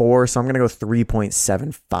have at 4, so I'm going to go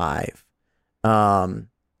 3.75.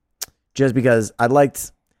 Just because I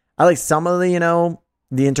liked some of the,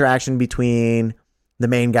 the interaction between the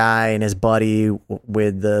main guy and his buddy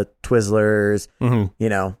with the Twizzlers,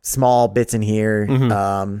 small bits in here,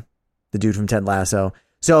 the dude from Ted Lasso.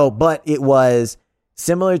 So, but it was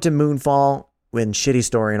similar to Moonfall when shitty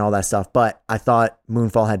story and all that stuff, but I thought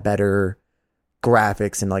Moonfall had better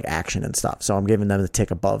graphics and like action and stuff. So I'm giving them the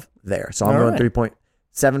tick above there. So I'm going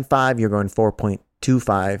 3.75. You're going 4.25.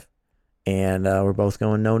 2-5, and we're both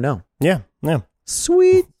going no. Yeah.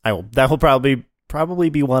 Sweet. That will probably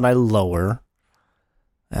be one I lower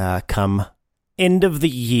come end of the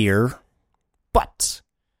year. But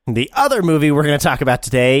the other movie we're going to talk about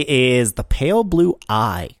today is The Pale Blue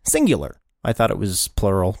Eye, singular. I thought it was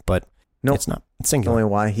plural, but Nope. it's not. It's singular. Only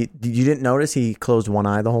why you didn't notice he closed one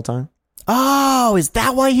eye the whole time? Oh, is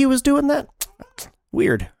that why he was doing that?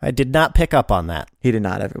 Weird. I did not pick up on that. He did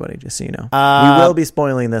not, everybody, just so you know. We will be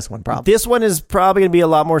spoiling this one, probably. This one is probably going to be a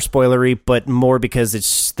lot more spoilery, but more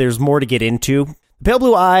because there's more to get into. The Pale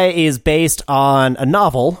Blue Eye is based on a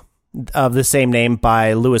novel of the same name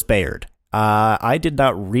by Louis Bayard. I did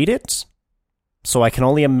not read it, so I can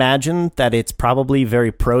only imagine that it's probably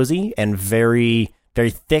very prosy and very,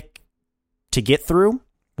 very thick to get through.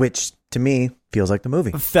 Which, to me, feels like the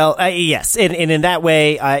movie. Yes, and in that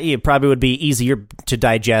way, it probably would be easier to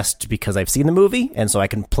digest because I've seen the movie, and so I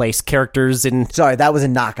can place characters in. Sorry, that was a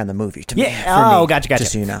knock on the movie to me. Yeah. Oh, gotcha.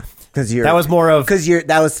 Just so you know, that was more of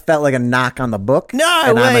felt like a knock on the book. No,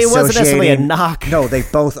 it wasn't necessarily a knock. No, they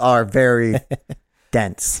both are very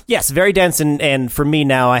dense. Yes, very dense, and for me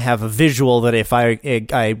now, I have a visual that if I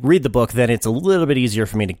read the book, then it's a little bit easier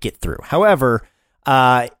for me to get through. However,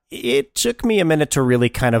 it took me a minute to really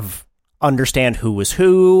kind of understand who was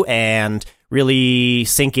who and really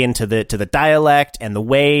sink into the dialect and the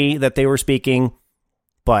way that they were speaking.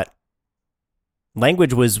 But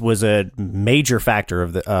language was a major factor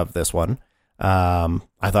of this one. I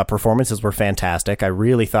thought performances were fantastic. I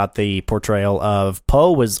really thought the portrayal of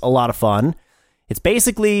Poe was a lot of fun. It's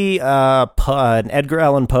basically an Edgar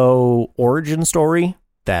Allan Poe origin story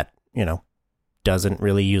that, doesn't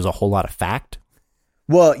really use a whole lot of fact.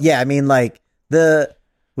 Well, yeah, I mean, like from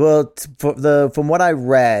what I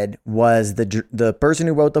read was the person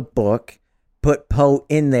who wrote the book put Poe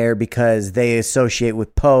in there because they associate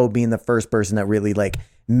with Poe being the first person that really like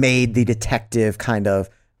made the detective kind of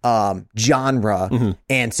genre,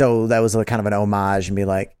 and so that was kind of an homage and be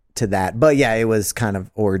like to that. But yeah, it was kind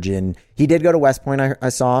of origin. He did go to West Point, I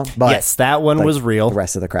saw. But yes, that one was real. The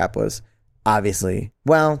rest of the crap was obviously,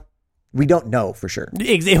 well, we don't know for sure.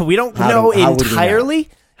 We don't know entirely.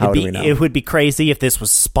 How do we know? It would be crazy if this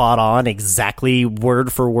was spot on, exactly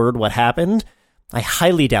word for word what happened. I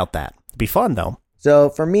highly doubt that. It'd be fun, though. So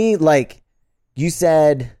for me, like you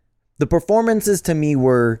said, the performances to me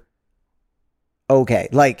were okay.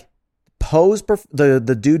 Like Poe's,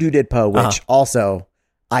 the dude who did Poe, which also,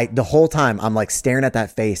 the whole time I'm like staring at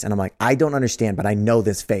that face and I'm like, I don't understand, but I know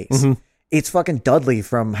this face. Mm-hmm. It's fucking Dudley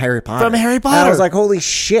from Harry Potter. And I was like, holy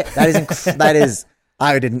shit, that is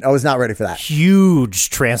I was not ready for that. Huge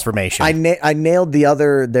transformation. I nailed the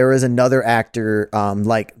other. There was another actor,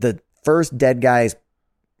 like the first dead guy's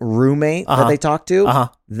roommate that they talked to.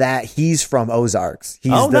 That he's from Ozarks.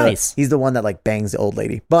 Nice. He's the one that like bangs the old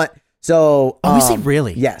lady. But so, is he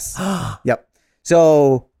really? Yes. Yep.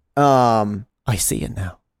 So, I see it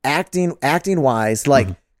now. Acting wise, like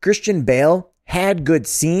Christian Bale had good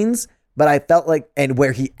scenes, but I felt like, and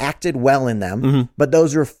where he acted well in them, but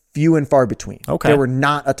those were few and far between. Okay. There were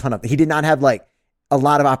not a ton of, he did not have like a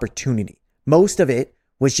lot of opportunity. Most of it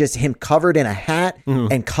was just him covered in a hat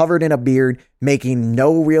and covered in a beard, making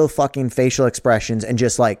no real fucking facial expressions and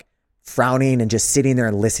just like frowning and just sitting there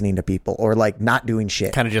and listening to people or like not doing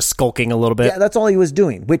shit. Kind of just skulking a little bit. Yeah, that's all he was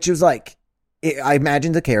doing, which was like, I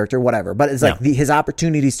imagine the character, whatever, but it's like his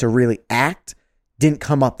opportunities to really act didn't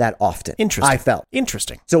come up that often. Interesting. I felt.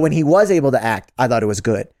 Interesting. So when he was able to act, I thought it was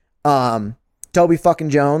good. Toby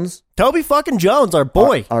fucking Jones, our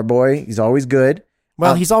boy. Our boy. He's always good.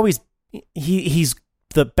 Well, he's always, he's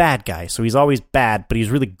the bad guy, so he's always bad, but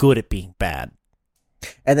he's really good at being bad.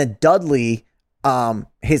 And then Dudley,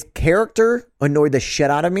 his character annoyed the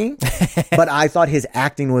shit out of me, but I thought his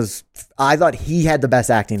acting I thought he had the best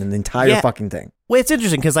acting in the entire fucking thing. Well, it's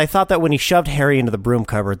interesting because I thought that when he shoved Harry into the broom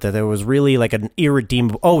cupboard that there was really like an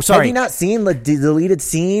irredeemable... Oh, sorry. Have you not seen the deleted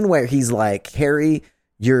scene where he's like, Harry,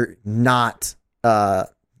 you're not a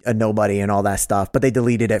nobody and all that stuff, but they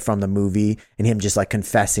deleted it from the movie and him just like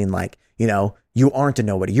confessing like, you aren't a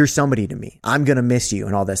nobody. You're somebody to me. I'm going to miss you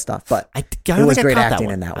and all this stuff. But it was great acting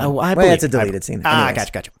in that one. It's a deleted scene.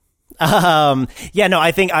 Gotcha.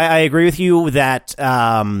 I think I agree with you that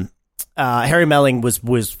Harry Melling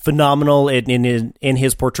was phenomenal in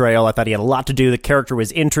his portrayal. I thought he had a lot to do. The character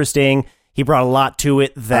was interesting. He brought a lot to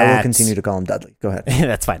it. I will continue to call him Dudley. Go ahead.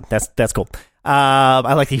 That's fine. That's cool.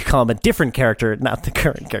 I like that you call him a different character, not the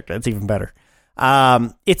current character. That's even better.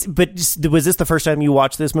 Was this the first time you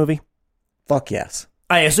watched this movie? Fuck yes.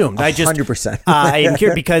 I assumed. 100%. I am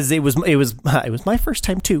here because it was my first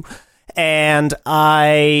time too, and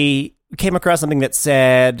I came across something that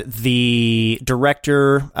said the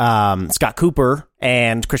director, Scott Cooper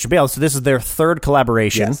and Christian Bale, so this is their third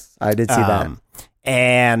collaboration. Yes, I did see that.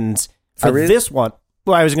 And for this one,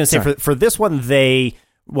 well, I was going to say for this one, they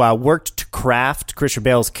worked to craft Christian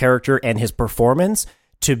Bale's character and his performance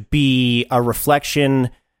to be a reflection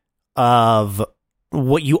of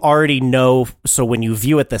what you already know. So when you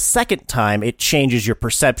view it the second time, it changes your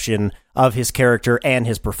perception of his character and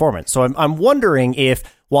his performance. So I'm wondering if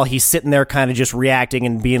while he's sitting there kind of just reacting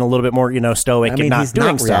and being a little bit more, stoic and not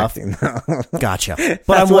doing stuff. Gotcha.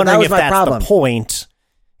 But I'm wondering if that's the point,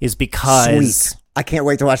 is because... Sweet. I can't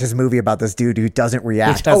wait to watch this movie about this dude who doesn't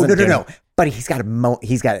react. No. But he's got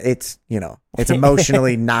it's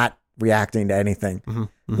emotionally not reacting to anything.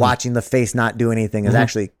 Mm-hmm. Watching the face not do anything is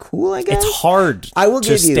actually cool, I guess. It's hard. I will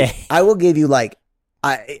give you like,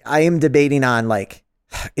 I am debating on like,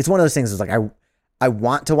 it's one of those things. It's like, I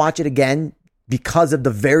want to watch it again because of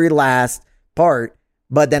the very last part,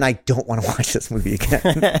 but then I don't want to watch this movie again.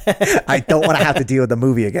 I don't want to have to deal with the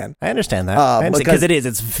movie again. I understand that. Because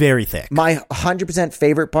it's very thick. My 100%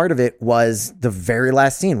 favorite part of it was the very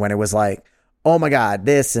last scene when it was like, oh my God,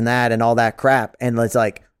 this and that and all that crap. And it's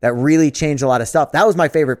like, that really changed a lot of stuff. That was my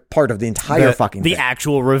favorite part of the entire fucking thing. The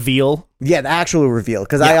actual reveal? Yeah, the actual reveal.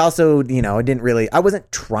 Because I also, I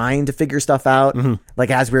wasn't trying to figure stuff out. Mm-hmm. Like,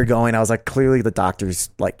 as we were going, I was like, clearly the doctor's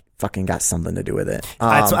like fucking got something to do with it.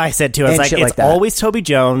 That's what I said too. I was like, it's always Toby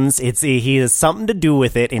Jones. He has something to do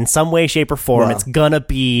with it in some way, shape, or form. Well, it's gonna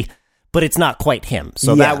be... But it's not quite him.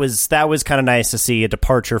 So that was kind of nice to see a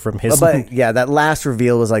departure from his. But yeah, that last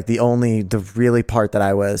reveal was like the really part that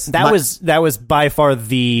I was. That was by far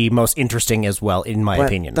the most interesting as well, in my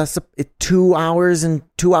opinion. That's 2 hours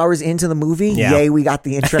into the movie. Yeah. Yay, we got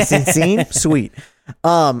the interesting scene. Sweet.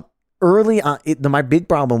 Early on, my big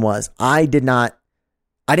problem was I didn't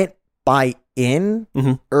buy in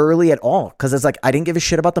early at all, because it's like I didn't give a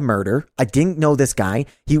shit about the murder. I didn't know this guy.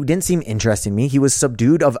 He didn't seem interested in me. He was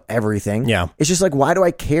subdued of everything. Yeah, it's just like, why do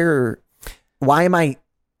I care? Why am I?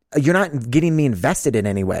 You're not getting me invested in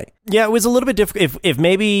any way. Yeah, it was a little bit different. If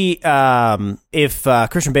maybe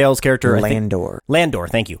Christian Bale's character Landor,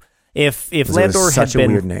 thank you. If Landor had such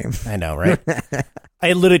been a weird name, I know, right?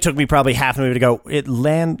 It literally took me probably half the movie to go.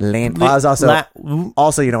 I was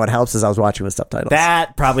also, you know what helps is I was watching with subtitles.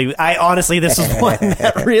 That probably. This is one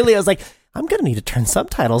that really I was like, I'm gonna need to turn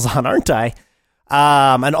subtitles on, aren't I?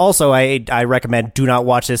 And also, I recommend do not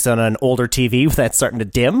watch this on an older TV that's starting to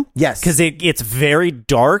dim. Yes, because it's very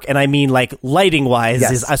dark, and I mean, like lighting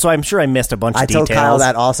wise, so I'm sure I missed a bunch of details. I told Kyle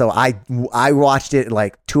that also. I watched it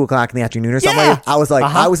like 2:00 in the afternoon or something. Yeah. I was like,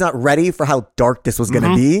 I was not ready for how dark this was going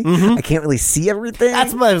to be. Mm-hmm. I can't really see everything.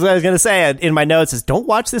 That's what I was going to say in my notes. Is don't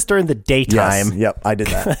watch this during the daytime. Yes. Yep, I did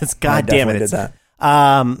that. God damn it, did that.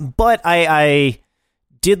 But I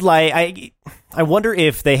did like I wonder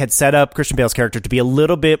if they had set up Christian Bale's character to be a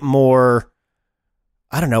little bit more,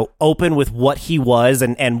 I don't know, open with what he was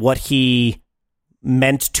and what he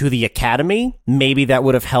meant to the Academy. Maybe that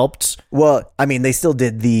would have helped. Well, I mean, they still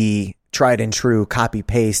did the tried and true copy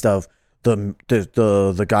paste of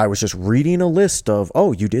the guy was just reading a list of,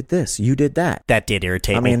 oh, you did this, you did that. That did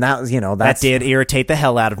irritate me. I mean, that was, that did irritate the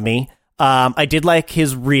hell out of me. I did like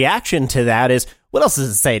his reaction to that is, what else does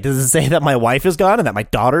it say? Does it say that my wife is gone and that my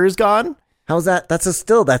daughter is gone? How's that? That's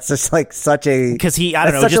just like such a, because I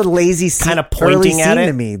don't know, such a lazy kind of pointing at it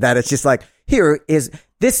to me that it's just like, here is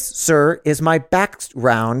this, sir, is my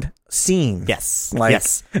background scene. Yes, like,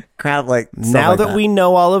 yes. Crowd like now like that we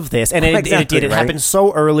know all of this, and it did. It happened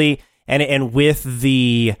so early, and with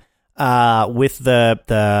the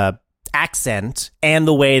accent and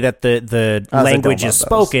the way that the language is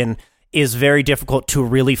spoken is very difficult to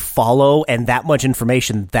really follow, and that much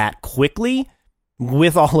information that quickly.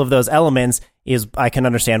 With all of those elements, I can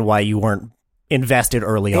understand why you weren't invested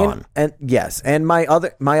early on. And yes, and my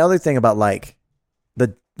other thing about like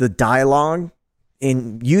the dialogue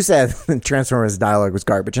you said Transformers dialogue was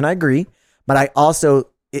garbage, and I agree, but I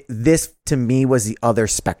also this to me was the other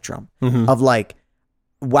spectrum of like,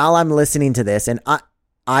 while I'm listening to this, and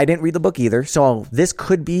I didn't read the book either, so this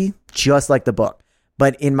could be just like the book,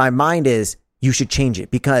 but in my mind is you should change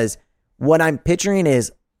it, because what I'm picturing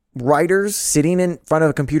is writers sitting in front of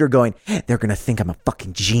a computer going, they're going to think I'm a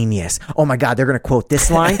fucking genius. Oh my God, they're going to quote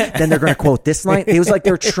this line. Then they're going to quote this line. It was like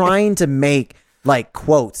they're trying to make like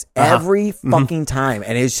quotes every fucking time.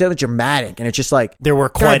 And it's so dramatic. And it's just like, there were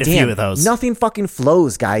quite a few of those. Nothing fucking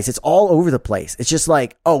flows, guys. It's all over the place. It's just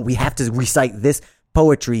like, oh, we have to recite this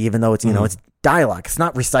poetry, even though it's, it's dialogue. It's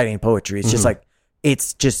not reciting poetry. It's just like, it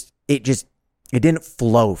didn't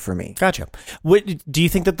flow for me. Gotcha. Do you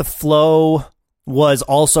think that the flow was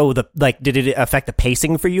also did it affect the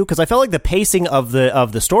pacing for you? Because I felt like the pacing of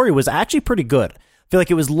the story was actually pretty good. I feel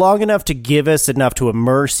like it was long enough to give us enough to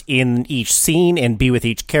immerse in each scene and be with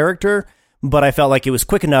each character, but I felt like it was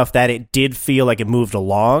quick enough that it did feel like it moved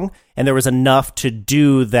along, and there was enough to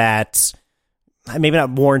do that maybe not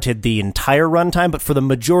warranted the entire runtime, but for the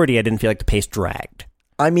majority, I didn't feel like the pace dragged.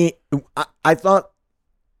 I mean, I thought,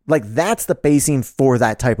 like, that's the pacing for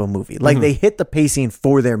that type of movie. Like, they hit the pacing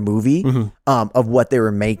for their movie of what they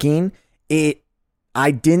were making.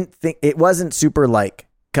 I didn't think, it wasn't super, like,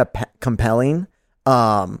 compelling.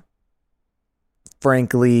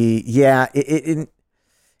 Frankly, yeah, it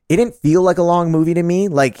didn't feel like a long movie to me.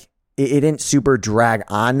 Like, it didn't super drag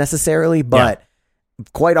on necessarily, but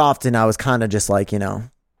quite often I was kind of just like, you know,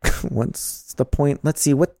 what's the point? Let's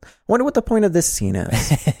see, wonder what the point of this scene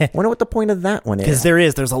is. Wonder what the point of that one is. Because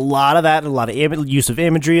there's a lot of that, a lot of use of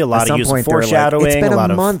imagery, a lot of use of foreshadowing. Like, it's been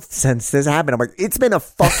a month since this happened. I'm like, it's been a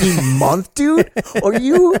fucking month, dude. Are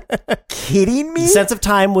you kidding me? The sense of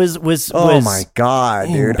time was oh my god,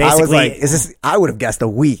 dude. I was like, I would have guessed a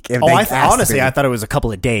week. If honestly, I thought it was a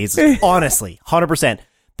couple of days. Honestly, 100%.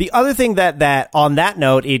 The other thing that on that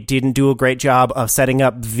note, it didn't do a great job of setting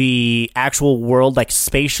up the actual world, like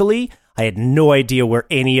spatially. I had no idea where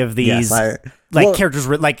any of these characters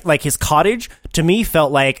were. Like his cottage to me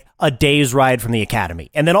felt like a day's ride from the academy,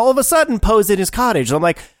 and then all of a sudden Poe's in his cottage. And I'm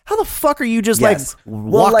like, how the fuck are you just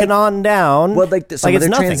walking on down? Well, like some of the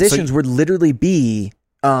transitions would literally be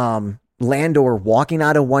Landor walking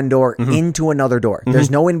out of one door into another door. There's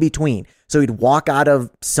no in between. So he'd walk out of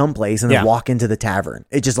someplace and then walk into the tavern.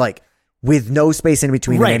 It just like with no space in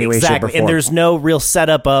between in any way, shape, or form. And there's no real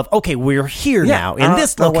setup of, okay, we're here now in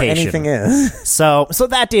this location. What anything is. So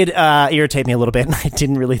that did irritate me a little bit, and I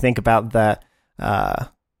didn't really think about that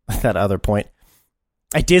other point.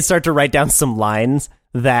 I did start to write down some lines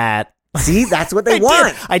that... See, that's what they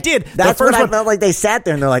want. I did. That's what I felt like. They sat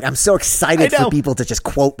there and they're like, I'm so excited for people to just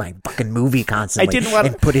quote my fucking movie constantly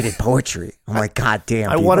and put it in poetry. I'm like, God damn.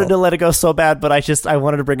 I wanted to let it go so bad, but I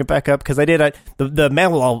wanted to bring it back up because I did. The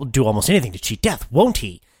man will do almost anything to cheat death, won't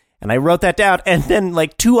he? And I wrote that down. And then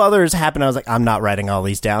like two others happened. I was like, I'm not writing all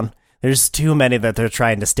these down. There's too many that they're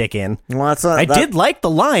trying to stick in. Well, I did like the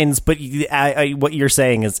lines, but what you're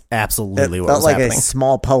saying is absolutely what was happening. It felt like a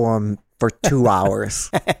small poem for 2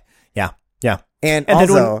 hours. Yeah. And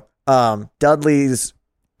also, Dudley's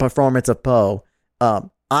performance of Poe,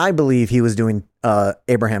 I believe he was doing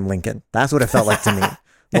Abraham Lincoln. That's what it felt like to me.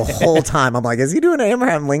 The whole time, I'm like, is he doing an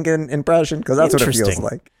Abraham Lincoln impression? Because that's what it feels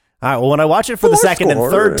like. All right, well, when I watch it for the second and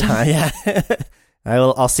third time,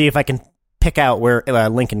 I'll see if I can pick out where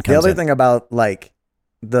Lincoln comes in. The other thing about, like,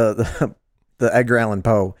 the Edgar Allan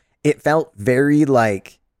Poe, it felt very,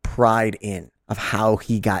 like, pride in of how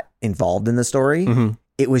he got involved in the story.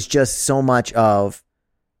 It was just so much of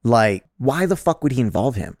like, why the fuck would he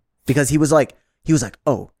involve him? Because he was like,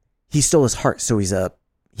 oh, he stole his heart, so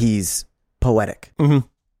he's poetic.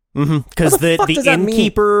 Because the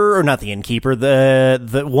innkeeper, or not the innkeeper,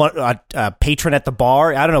 the one patron at the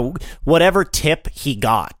bar, I don't know, whatever tip he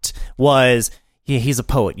got was he's a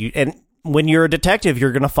poet. And when you're a detective,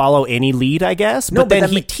 you're going to follow any lead, I guess. But then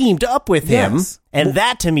he teamed up with him, and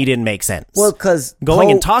that to me didn't make sense. Well, because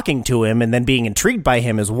going and talking to him and then being intrigued by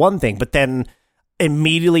him is one thing, but then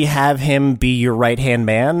immediately have him be your right-hand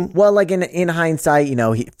man? Well, like in hindsight, you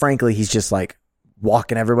know, frankly, he's just like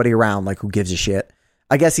walking everybody around like, who gives a shit?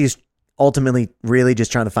 I guess he's ultimately really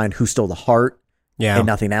just trying to find who stole the heart and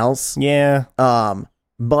nothing else. Yeah.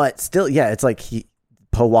 But still, it's like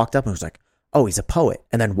Poe walked up and was like, oh, he's a poet,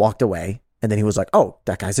 and then walked away. And then he was like, oh,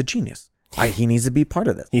 that guy's a genius. He needs to be part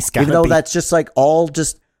of this. Even though that's just like all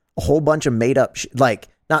just a whole bunch of made up, like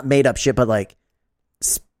not made up shit, but like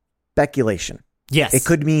speculation. Yes. It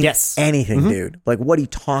could mean anything, dude. Like, what are you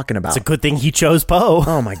talking about? It's a good thing he chose Poe.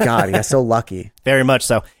 Oh my God. He got so lucky. Very much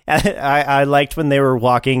so. I liked when they were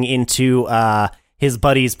walking into his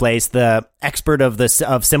buddy's place, the expert of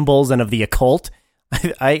symbols and of the occult.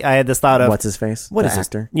 I had this thought of what's his face? What the is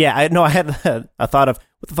actor? This? Yeah, I had a thought of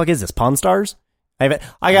what the fuck is this? Pawn Stars? I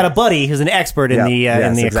got a buddy who's an expert in the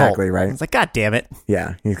occult. Exactly right. It's like, God damn it.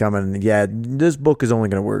 Yeah, he's coming. Yeah, this book is only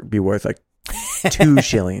going to be worth like 2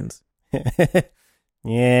 shillings.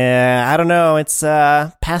 Yeah, I don't know. It's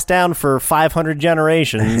passed down for 500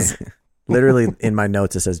 generations. Literally in my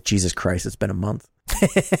notes it says, Jesus Christ, it's been a month.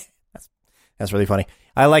 That's really funny.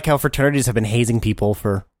 I like how fraternities have been hazing people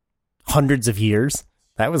for hundreds of years.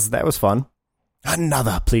 That was fun.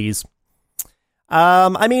 Another, please.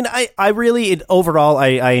 I mean, I really overall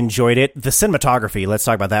I enjoyed it. The cinematography. Let's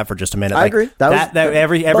talk about that for just a minute. I agree. That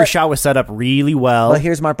every shot was set up really well. But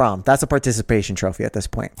here's my problem. That's a participation trophy at this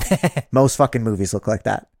point. Most fucking movies look like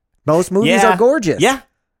that. Most movies are gorgeous. Yeah.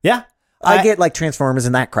 I get like Transformers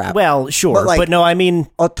and that crap. Well, sure, but no, I mean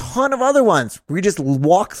a ton of other ones. We just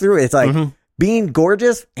walk through it. It's like being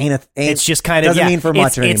gorgeous ain't it's just kind of doesn't mean for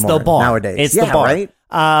much anymore. It's the bar nowadays. It's the bar, right?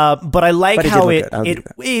 But I like how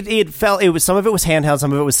it felt. It was some of it was handheld,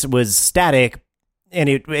 some of it was static, and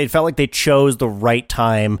it felt like they chose the right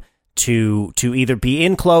time to either be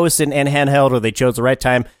in close and handheld, or they chose the right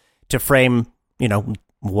time to frame,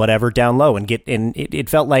 whatever down low and get in. It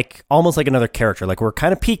felt like almost like another character. Like we're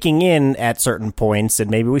kind of peeking in at certain points,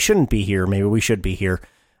 and maybe we shouldn't be here. Maybe we should be here.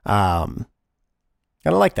 And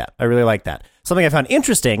I like that. I really like that. Something I found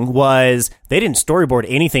interesting was they didn't storyboard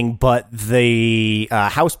anything but the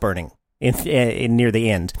house burning in near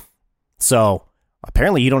the end. So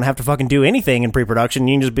apparently you don't have to fucking do anything in pre-production.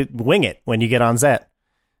 You can just wing it when you get on set.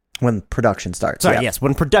 When production starts. Sorry, yes,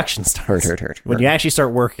 when production starts. Heard. When you actually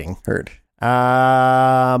start working. Heard.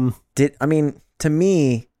 I mean, to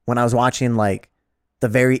me, when I was watching like the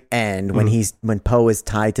very end, when Poe is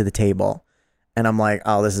tied to the table, and I'm like,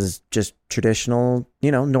 oh, this is just traditional,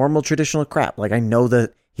 normal traditional crap. Like I know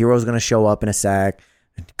the hero's going to show up in a sec.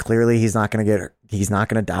 And clearly he's not going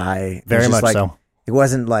to die. Very much like, so. It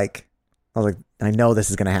wasn't like, I was like, I know this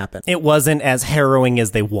is going to happen. It wasn't as harrowing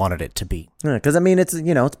as they wanted it to be. Because I mean, it's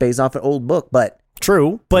based off an old book, but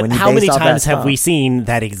true. But how many times have we seen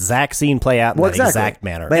that exact scene play out in that exact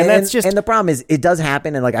manner? But, and the problem is, it does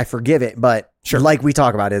happen, and like I forgive it, but like we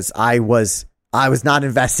talk about is I was not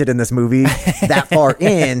invested in this movie that far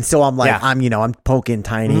in, so I'm like I'm poking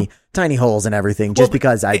tiny holes and everything just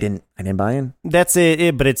because I didn't buy in. That's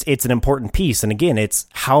it. But it's an important piece, and again, it's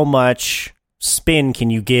how much spin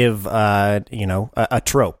can you give a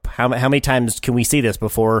trope? How many times can we see this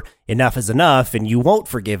before enough is enough, and you won't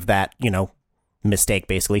forgive that mistake,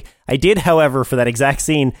 basically. I did, however, for that exact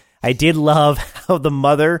scene, I did love how the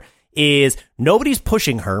mother is, nobody's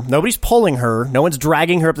pushing her, nobody's pulling her, no one's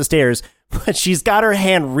dragging her up the stairs, but she's got her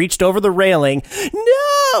hand reached over the railing.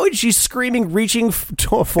 No! And she's screaming, reaching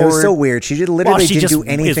forward. It was so weird. She didn't do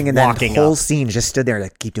anything in that whole up. Scene. Just stood there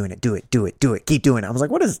like, keep doing it, do it, keep doing it. I was like,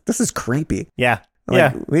 this is creepy. Yeah.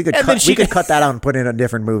 Like, we could cut that out and put it in a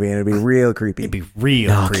different movie, and it'd be real creepy. It'd be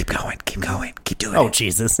real creepy. Keep going, keep doing it. Oh,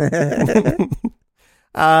 Jesus.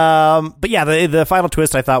 But yeah, the final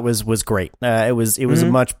twist I thought was great. It was a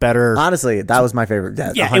much better. Honestly, that was my favorite.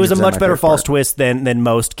 Yeah, it was a much better false twist than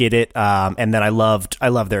most get it. And then I loved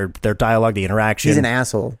their dialogue, the interaction. He's an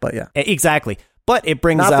asshole, but yeah, exactly. But it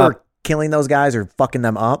brings not up for killing those guys or fucking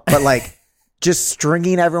them up, but like. Just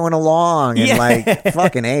stringing everyone along and like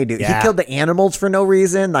fucking A, dude. Yeah. He killed the animals for no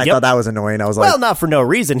reason. I thought that was annoying. I was like, well, not for no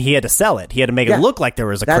reason. He had to sell it. He had to make it look like there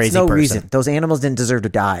was a crazy person. That's no reason. Those animals didn't deserve to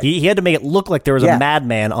die. He had to make it look like there was a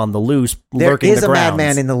madman on the loose lurking the grounds. There is a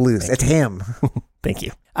madman in the loose. It's him. Thank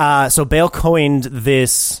you. So Bale coined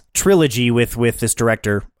this trilogy with this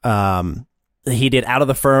director. He did Out of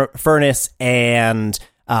the Furnace and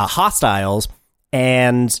Hostiles,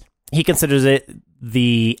 and he considers it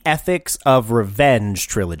the Ethics of Revenge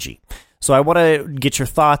trilogy. So I want to get your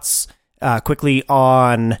thoughts quickly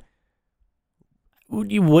on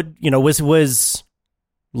was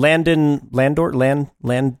Landor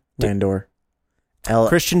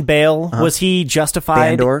Christian Bale, was he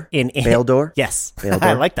justified Baledor? Yes. Baledor.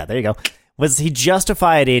 I like that. There you go. Was he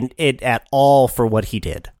justified in it at all for what he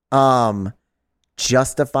did?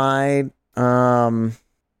 Justified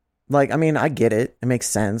like I mean, I get it. It makes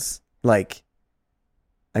sense. Like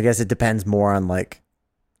I guess it depends more on like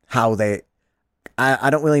how they. I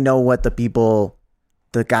don't really know what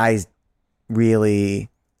the guys really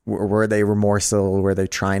were they remorseful? Were they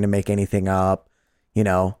trying to make anything up?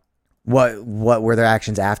 What were their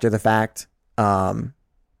actions after the fact? So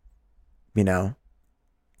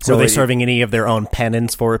were they serving any of their own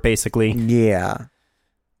penance for it? Basically, yeah.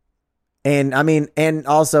 And I mean, and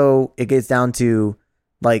also it gets down to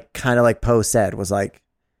like kind of like Poe said was like.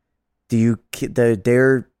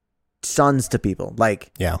 They're sons to people.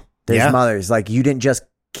 Like, there's mothers. Like, you didn't just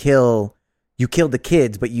you killed the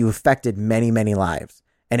kids, but you affected many, many lives.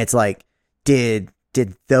 And it's like, did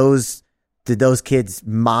those kids'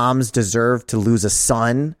 moms deserve to lose a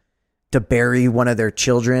son to bury one of their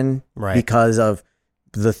children because of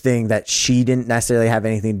the thing that she didn't necessarily have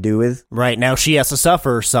anything to do with? Right. Now she has to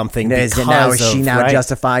suffer something because is she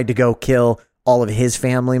justified to go kill all of his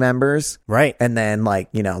family members, right? And then,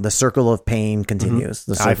 like, the circle of pain continues.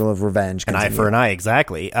 The circle of revenge continues. An eye for an eye,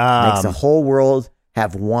 exactly. Makes the whole world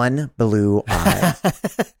have one blue eye.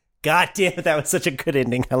 God damn it, that was such a good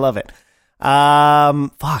ending. I love it.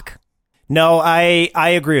 Fuck. No, I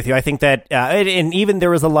agree with you. I think that, and even there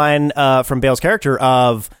was a line from Bale's character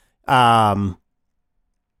of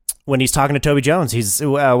when he's talking to Toby Jones. He's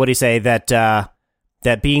what do you say that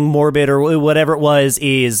being morbid or whatever it was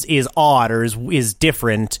is odd or is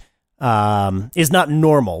different, is not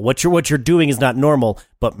normal. What you're doing is not normal,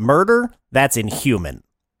 but murder, that's inhuman.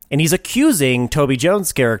 And he's accusing Toby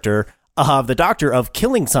Jones' character of the Doctor of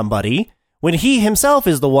killing somebody when he himself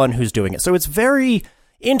is the one who's doing it. So it's very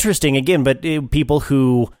interesting again, but people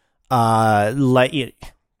who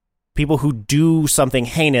people who do something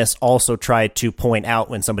heinous also try to point out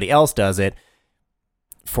when somebody else does it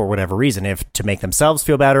for whatever reason, if to make themselves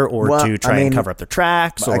feel better or to try and cover up their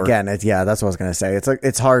tracks. Or again, that's what I was gonna say. It's like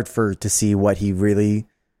it's hard to see what he really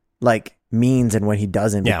like means and what he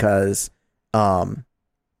doesn't because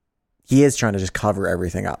he is trying to just cover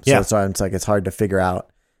everything up. So it's like it's hard to figure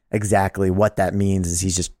out exactly what that means. Is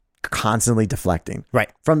he's just constantly deflecting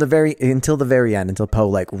from until the very end, until Poe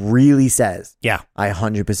like really says, I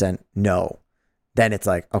 100% know. Then it's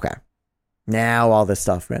like, okay, now all this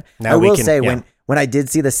stuff. Now I will say when I did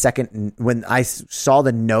see when I saw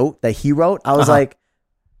the note that he wrote, I was like,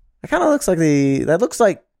 that kind of looks like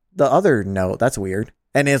the other note. That's weird.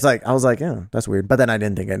 And it's like, I was like, yeah, that's weird. But then I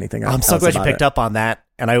didn't think anything else. I'm so glad you picked up on that.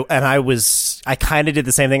 And I kind of did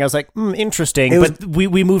the same thing. I was like, interesting. But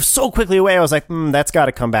we moved so quickly away. I was like, that's got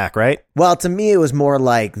to come back, right? Well, to me, it was more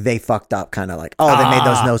like they fucked up, kind of like, they made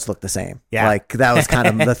those notes look the same. Yeah. Like that was kind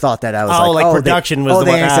of the thought that I was production was the one.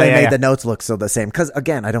 They actually made the notes look so the same. Because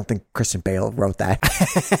again, I don't think Christian Bale wrote that.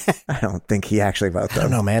 I don't think he actually wrote that. I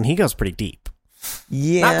don't know, man. He goes pretty deep.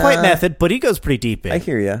 Yeah, not quite method, but he goes pretty deep in. I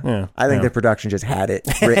hear you. Yeah, I think the production just had it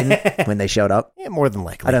written when they showed up. Yeah, more than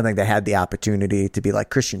likely. I don't think they had the opportunity to be like,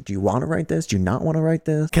 Christian, do you want to write this? Do you not want to write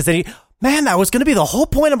this? Because then that was going to be the whole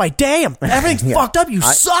point of my day. Everything's fucked up. You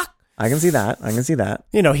suck. I can see that.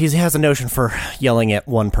 You know, he has a notion for yelling at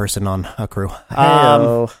one person on a crew.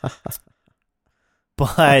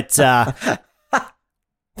 But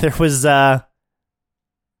there was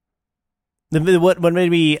what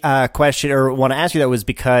made me question or want to ask you that was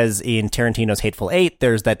because in Tarantino's Hateful Eight,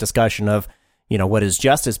 there's that discussion of, what is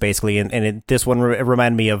justice basically. And this one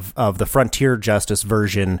reminded me of the frontier justice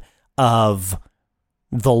version of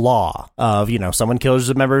the law of, someone kills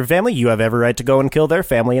a member of your family. You have every right to go and kill their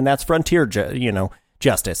family. And that's frontier,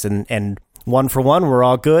 justice. And one for one, we're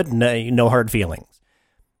all good. No hard feelings.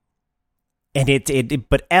 And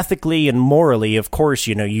but ethically and morally, of course,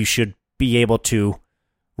 you should be able to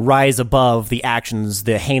rise above the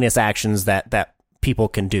heinous actions that people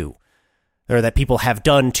can do or that people have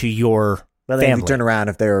done to your family. If you turn around,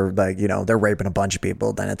 if they're like, they're raping a bunch of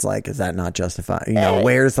people, then it's like, is that not justified?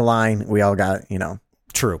 Where's the line? We all got,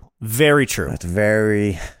 True. Very true. It's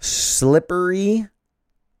very slippery.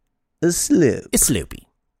 It's sloopy.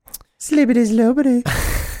 Slippity.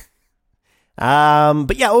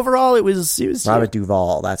 But yeah, overall it was Robert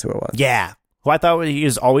Duvall. That's who it was. Yeah. Who I thought he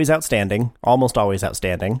was always outstanding, almost always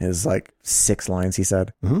outstanding. His like 6 lines he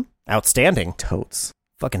said. Mm-hmm. Outstanding. Totes.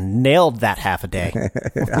 Fucking nailed that half a day.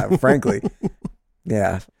 Frankly.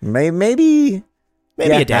 Yeah. Maybe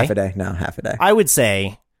a day. Half a day. No, half a day. I would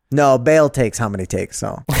say. No, Bale takes how many takes,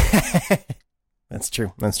 so. That's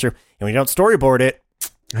true. And when you don't storyboard it,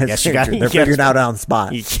 yes, you got they're figuring out on the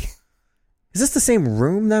spot. Is this the same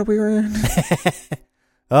room that we were in?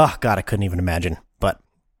 Oh, God, I couldn't even imagine. But.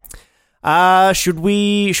 Should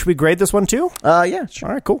we grade this one too? Yeah, sure.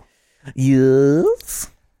 All right, cool.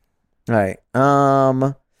 Yes. All right.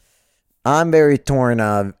 I'm very torn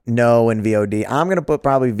of no and VOD. I'm gonna put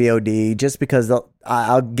probably VOD just because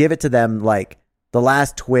I'll give it to them. Like the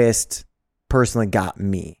last twist personally got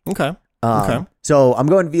me. Okay. So I'm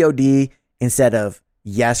going VOD instead of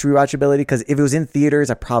rewatchability because if it was in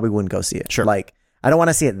theaters, I probably wouldn't go see it. Sure. Like I don't want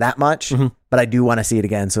to see it that much, but I do want to see it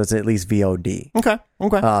again. So it's at least VOD. Okay.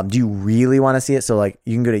 Do you really want to see it? So like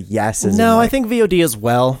you can go to yes. No, I think VOD as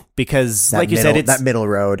well because like you said, it's that middle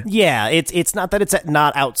road. Yeah. It's not that it's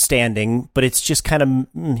not outstanding, but it's just kind of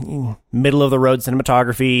middle of the road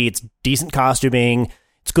cinematography. It's decent costuming.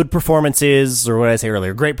 It's good performances or what did I say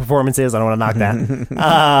earlier? Great performances. I don't want to knock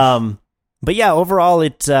that. But yeah, overall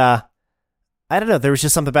I don't know. There was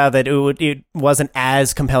just something about that. It wasn't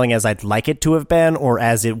as compelling as I'd like it to have been or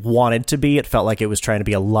as it wanted to be. It felt like it was trying to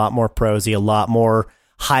be a lot more prosy, a lot more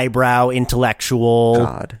highbrow, intellectual.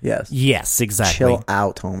 God, yes. Yes, exactly. Chill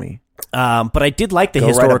out, homie. But I did like the Go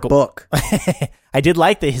historical write a book. I did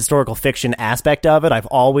like the historical fiction aspect of it. I've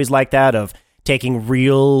always liked that of taking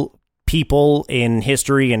real people in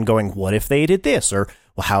history and going, what if they did this? Or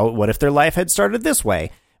what if their life had started this way?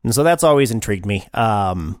 And so that's always intrigued me.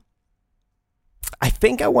 I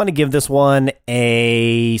think I want to give this one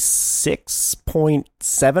a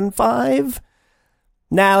 6.75.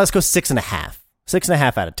 Nah, let's go 6.5.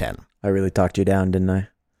 6.5 out of 10. I really talked you down, didn't I?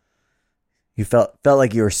 You felt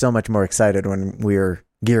like you were so much more excited when we were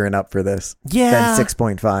gearing up for this. Yeah. Than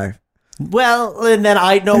 6.5. Well, and then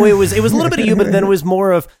I know it was a little bit of you, but then it was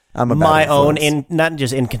more of my own, not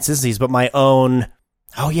just inconsistencies, but my own.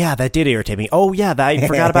 Oh yeah, that did irritate me. Oh yeah, I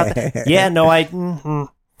forgot about that. Yeah, no,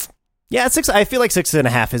 yeah, 6. I feel like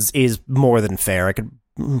 6.5 is more than fair. I could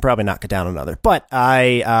probably knock it down another, but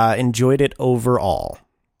I enjoyed it overall.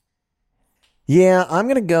 Yeah, I'm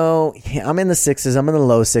going to go. I'm in the 6s. I'm in the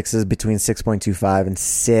low 6s between 6.25 and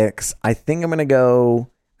 6. I think I'm going to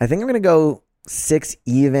go 6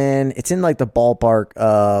 even. It's in like the ballpark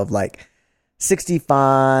of like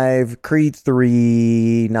 65, Creed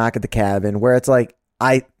 3, Knock at the Cabin, where it's like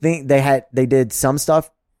I think they did some stuff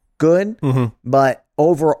good, but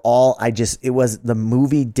overall the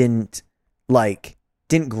movie didn't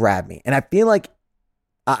grab me. And I feel like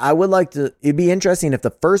I would like to, it'd be interesting if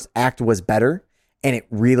the first act was better and it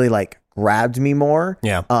really like grabbed me more.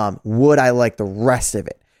 Yeah. Would I like the rest of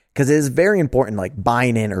it? Because it is very important, like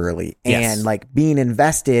buying in early and like being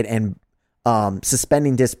invested and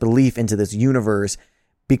suspending disbelief into this universe.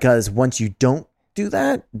 Because once you don't do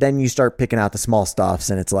that, then you start picking out the small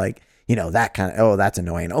stuffs and it's like, you know, that kind of, oh, that's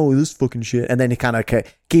annoying. Oh, this fucking shit. And then it kind of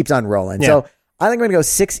keeps on rolling. Yeah. So I think I'm going to go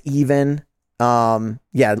 6 even.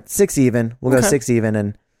 6 even. We'll go 6 even,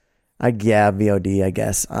 and VOD, I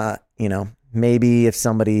guess. You know, maybe if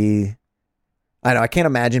somebody, I know, I can't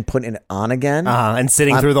imagine putting it on again and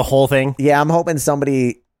sitting through the whole thing. Yeah, I'm hoping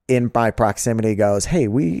somebody in my proximity goes, "Hey,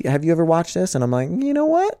 have you ever watched this?" And I'm like, you know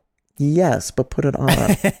what? Yes, but put it on,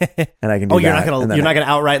 and I can do that. You're not gonna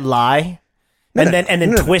outright lie, and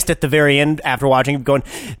then twist at the very end after watching, going,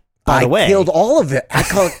 by the way, I killed all of it.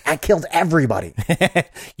 I killed everybody.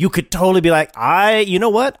 You could totally be like, you know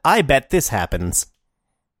what? I bet this happens.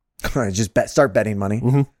 Just start betting money.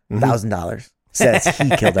 $1,000 says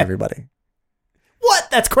he killed everybody.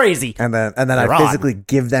 What? That's crazy. And then I physically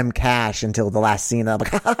give them cash until the last scene. I'm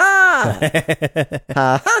like, ha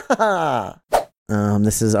ha ha.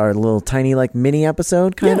 This is our little tiny like mini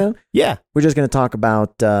episode, kind of. Yeah. We're just gonna talk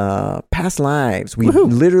about past lives. We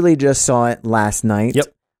literally just saw it last night. Yep.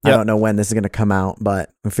 I don't know when this is going to come out,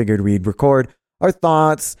 but we figured we'd record our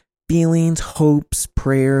thoughts, feelings, hopes,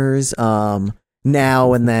 prayers,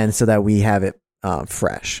 now and then so that we have it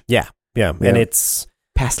fresh. Yeah. And it's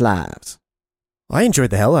past lives. I enjoyed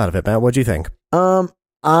the hell out of it, Matt. What'd you think?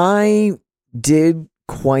 I did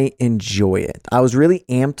quite enjoy it. I was really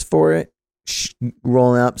amped for it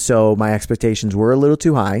rolling up, so my expectations were a little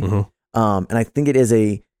too high. And I think it is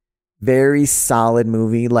a very solid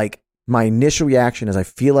movie. Like, my initial reaction is I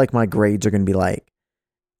feel like my grades are going to be like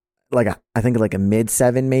I think like a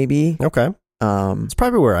mid-7 maybe. Okay. It's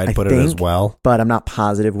probably where I'd put it as well. But I'm not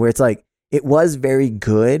positive. Where it's like, it was very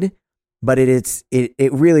good, but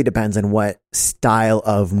it really depends on what style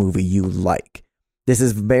of movie you like. This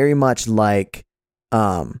is very much like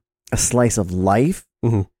a slice of life.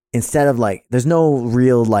 Instead of like, there's no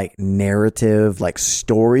real like narrative, like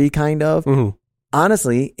story kind of.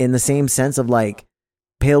 Honestly, in the same sense of like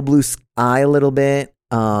Pale Blue Sky a little bit.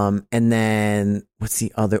 And then what's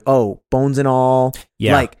the other? Oh, Bones and All.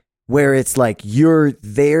 Yeah. Like, where it's like you're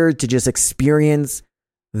there to just experience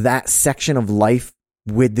that section of life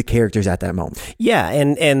with the characters at that moment. Yeah,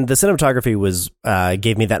 and the cinematography was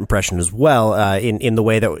gave me that impression as well, in the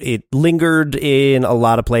way that it lingered in a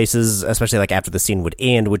lot of places, especially like after the scene would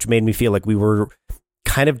end, which made me feel like we were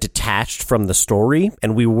kind of detached from the story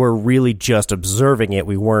and we were really just observing it.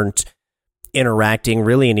 We weren't interacting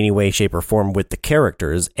really in any way, shape, or form with the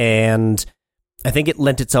characters, and I think it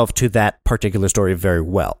lent itself to that particular story very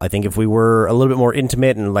well. I think if we were a little bit more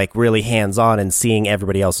intimate and like really hands-on and seeing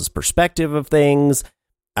everybody else's perspective of things,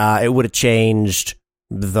 it would have changed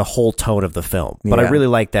the whole tone of the film. But I really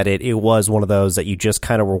like that it was one of those that you just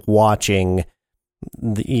kind of were watching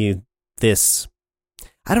this.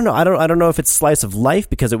 I don't know. I don't know if it's slice of life,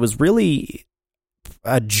 because it was really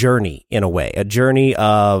a journey in a way, a journey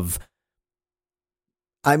of.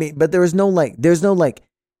 I mean, but there's no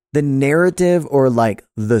the narrative or like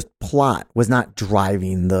the plot was not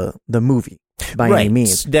driving the movie by any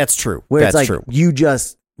means. That's true. Where that's it's like you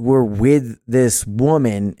just were with this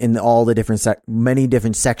woman in all the different many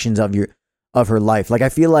different sections of her life. Like, I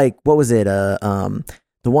feel like, what was it? The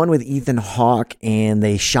one with Ethan Hawke, and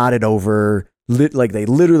they shot it over. Like, they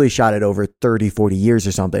literally shot it over 30, 40 years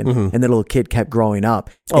or something. And the little kid kept growing up.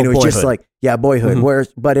 And it was Boyhood. Just like, Boyhood.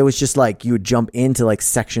 But it was just like, you would jump into like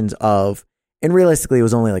sections of, and realistically it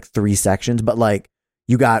was only like 3 sections, but like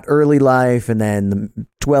you got early life and then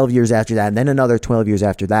 12 years after that and then another 12 years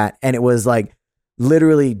after that. And it was like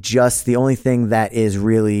literally just the only thing that is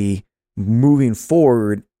really moving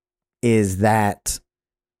forward is that,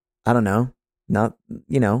 I don't know, not,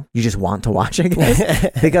 you just want to watch, I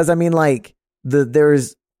guess. Because I mean, like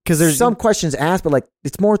there's some questions asked, but like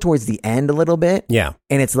it's more towards the end a little bit. Yeah.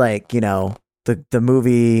 And it's like, the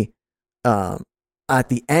movie, at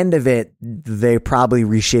the end of it, they're probably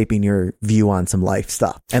reshaping your view on some life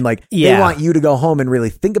stuff. And like, they want you to go home and really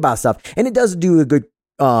think about stuff. And it does do a good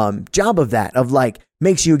job of that, of like,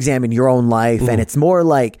 makes you examine your own life. And it's more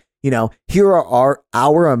like, here are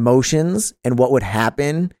our emotions and what would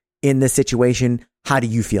happen in this situation. How do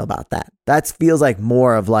you feel about that? That feels like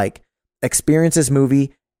more of like, experience this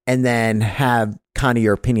movie and then have kind of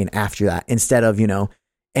your opinion after that, instead of,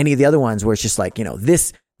 any of the other ones where it's just like,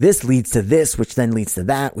 this leads to this, which then leads to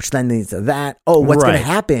that, which then leads to that. Oh, what's going to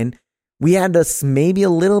happen? We had maybe a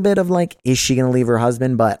little bit of like, is she going to leave her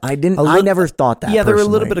husband? But I never thought that. Yeah, there were a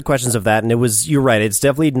little personally. bit of questions of that. And you're right. It's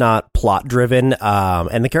definitely not plot driven.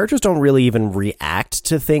 And the characters don't really even react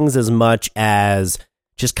to things as much as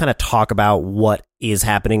just kind of talk about what is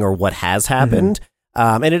happening or what has happened.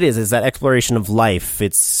 And it's that exploration of life.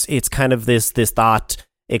 It's kind of this thought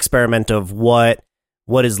experiment of what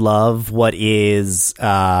is love, what is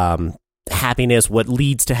happiness, what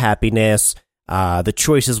leads to happiness, the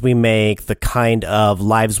choices we make, the kind of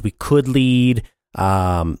lives we could lead,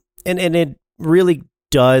 and it really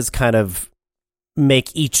does kind of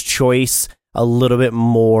make each choice a little bit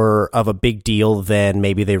more of a big deal than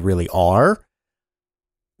maybe they really are.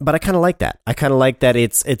 But I kind of like that. I kind of like that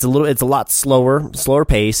it's a lot slower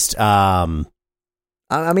paced. I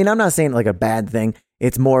mean, I'm not saying like a bad thing.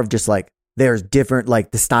 It's more of just like, there's different,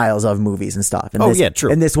 like the styles of movies and stuff. And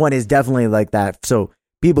true. And this one is definitely like that. So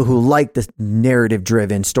people who like the narrative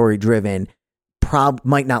driven, story driven,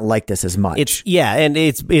 might not like this as much. And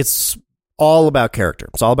it's all about character.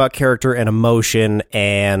 It's all about character and emotion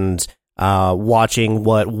and watching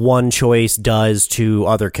what one choice does to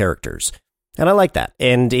other characters. And I like that.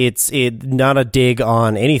 And it's not a dig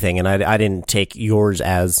on anything. And I didn't take yours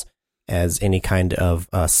as any kind of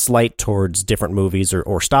slight towards different movies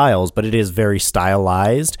or styles, but it is very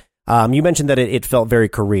stylized. You mentioned that it felt very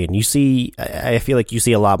Korean. I feel like you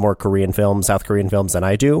see a lot more Korean films, South Korean films than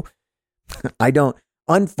I do.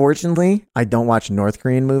 Unfortunately, I don't watch North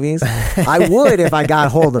Korean movies. I would if I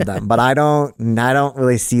got hold of them, but I don't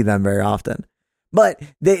really see them very often. But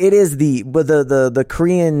it is the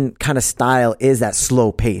Korean kind of style is that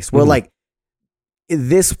slow pace where like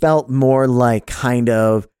this felt more like kind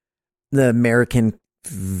of the American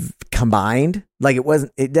combined. Like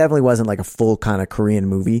it definitely wasn't like a full kind of Korean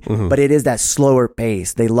movie, but it is that slower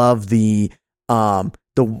pace. They love the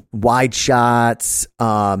wide shots.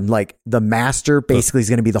 Like the master basically is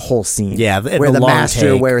going to be the whole scene. Yeah. Where the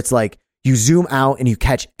master, where it's like you zoom out and you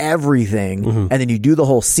catch everything and then you do the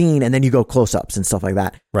whole scene and then you go close ups and stuff like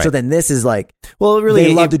that. Right. So then this is like,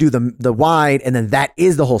 they love to do the wide and then that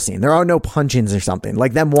is the whole scene. There are no punch-ins or something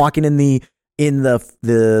like them walking in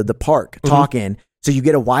the park talking. So you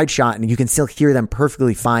get a wide shot and you can still hear them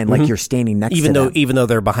perfectly fine, like you're standing next to them. Even though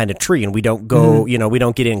they're behind a tree and we don't go, we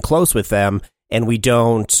don't get in close with them and we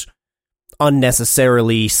don't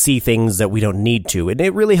unnecessarily see things that we don't need to. And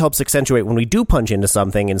it really helps accentuate when we do punch into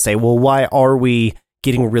something and say, well, why are we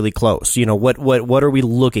getting really close? What are we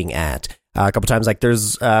looking at? A couple times, like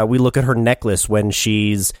there's, we look at her necklace when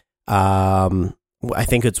she's, I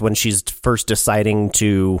think it's when she's first deciding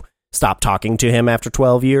to stop talking to him after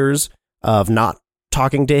 12 years of not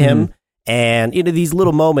talking to him. And these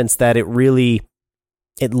little moments that it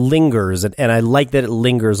lingers. And I like that it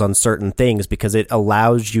lingers on certain things because it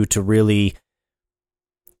allows you to really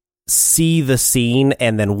see the scene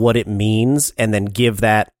and then what it means and then give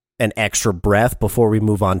that an extra breath before we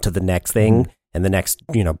move on to the next thing and the next,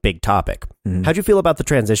 big topic. How'd you feel about the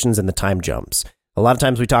transitions and the time jumps? A lot of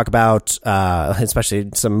times we talk about,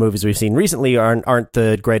 especially some movies we've seen recently aren't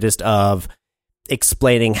the greatest of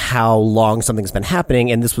explaining how long something's been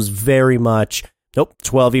happening. And this was very much,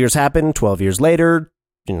 12 years happened, 12 years later,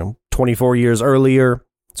 24 years earlier.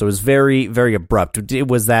 So it was very, very abrupt.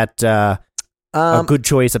 Was that a good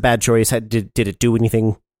choice, a bad choice? Did it do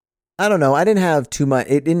anything? I don't know. I didn't have too much.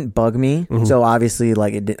 It didn't bug me. So obviously,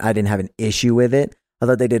 like I didn't have an issue with it. I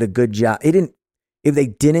thought they did a good job. If they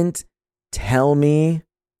didn't tell me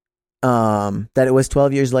that it was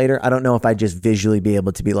 12 years later, I don't know if I'd just visually be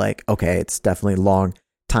able to be like, okay, it's definitely a long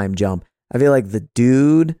time jump. I feel like the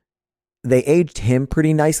dude, they aged him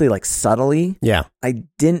pretty nicely, like subtly. Yeah. I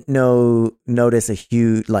didn't notice a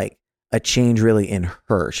huge, like a change really in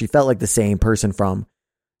her. She felt like the same person from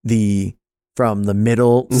the from the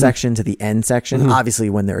middle section to the end section. Obviously,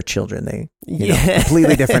 when they're children, they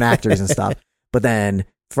completely different actors and stuff. But then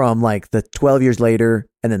from like the 12 years later,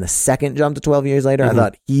 and then the second jump to 12 years later, I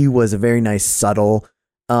thought he was a very nice, subtle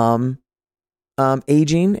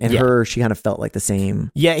aging, and her, she kind of felt like the same.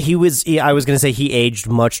 Yeah, I was going to say he aged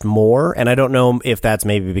much more, and I don't know if that's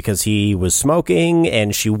maybe because he was smoking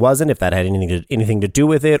and she wasn't, if that had anything to do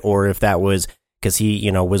with it, or if that was because he,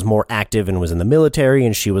 was more active and was in the military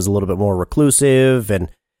and she was a little bit more reclusive, and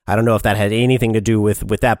I don't know if that had anything to do with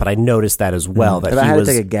that, but I noticed that as well. That if I had to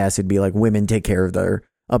take a guess, it'd be like women take care of their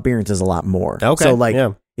appearances a lot more. Okay. So like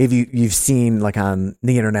if you've seen like on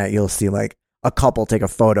the internet, you'll see like a couple take a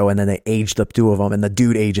photo and then they age the two of them, and the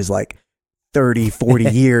dude ages like 30, 40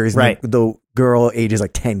 years. Right. And the girl ages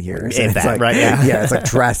like 10 years. And it's that, like, right? Yeah. Yeah. It's like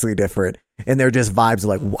drastically different. And they're just vibes of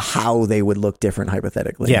like how they would look different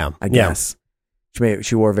hypothetically. Yeah. I guess.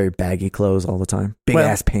 She wore very baggy clothes all the time. Big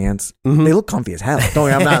ass pants. They look comfy as hell.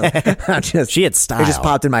 I'm not just, she had style. It just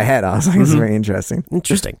popped in my head. I was like, it's very interesting.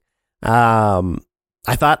 Interesting.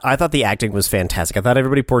 I thought the acting was fantastic. I thought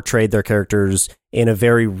everybody portrayed their characters in a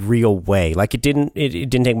very real way. Like it didn't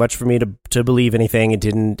take much for me to believe anything. It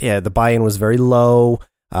didn't. Yeah, the buy-in was very low.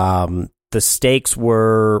 The stakes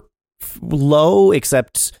were low,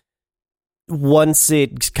 except once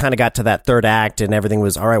it kind of got to that third act and everything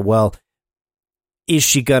was all right. Well, is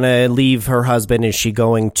she gonna leave her husband? Is she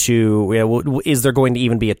going to? Is there going to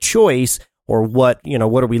even be a choice? Or what?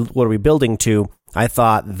 What are we building to? I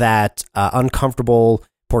thought that uncomfortable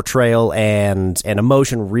portrayal and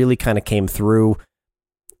emotion really kind of came through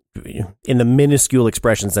in the minuscule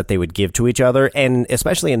expressions that they would give to each other, and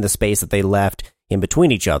especially in the space that they left in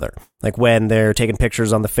between each other. Like when they're taking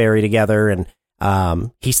pictures on the ferry together and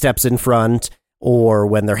he steps in front, or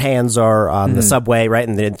when their hands are on the subway, right?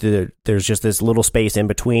 And there's just this little space in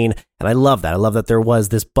between. And I love that. I love that there was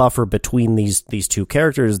this buffer between these two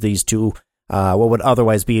characters, these two what would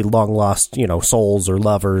otherwise be long lost, souls or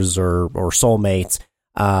lovers or soulmates.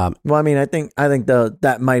 Well, I mean, I think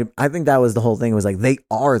that was the whole thing. Was like they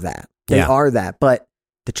are that. But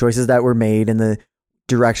the choices that were made and the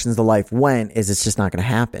directions the life went it's just not going to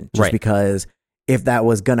happen. Just because if that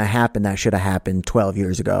was going to happen, that should have happened 12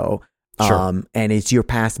 years ago. Sure. And it's your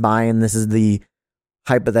past by, and this is the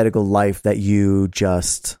hypothetical life that you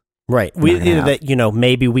just that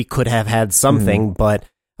maybe we could have had something, but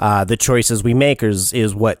the choices we make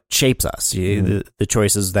is what shapes us. The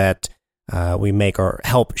choices that we make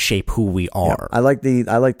help shape who we are. Yeah. I like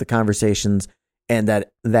the conversations, and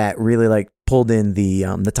that really like pulled in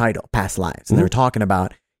the title, Past Lives, and they were talking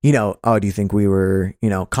about do you think we were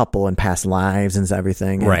couple in past lives and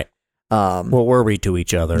everything, and, right? What were we to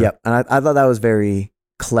each other? Yep, and I thought that was very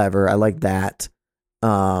clever. I like that.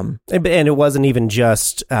 And it wasn't even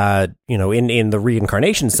just in the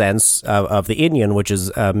reincarnation sense of the Indian, which is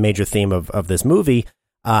a major theme of this movie,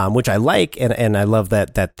 which I like, and I love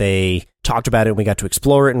that they talked about it and we got to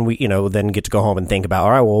explore it, and we then get to go home and think about,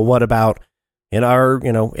 all right, well, what about in our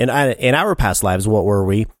in our past lives, what were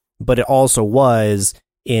we? But it also was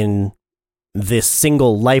in this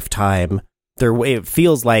single lifetime. It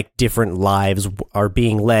feels like different lives are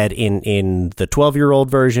being led in the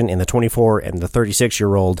 12-year-old version, in the 24 and the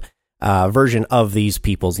 36-year-old version of these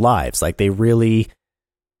people's lives. Like they really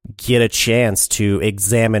get a chance to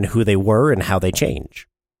examine who they were and how they change.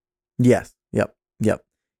 Yes. Yep.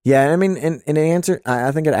 Yeah. I mean, and an answer,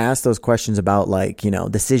 I think it asked those questions about like,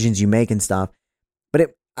 decisions you make and stuff.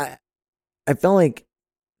 But I felt like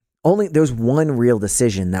there was one real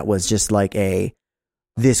decision that was just like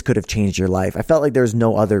this could have changed your life. I felt like there's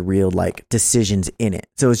no other real like decisions in it.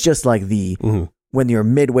 So it's just like when you're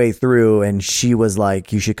midway through and she was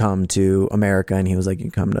like, you should come to America, and he was like,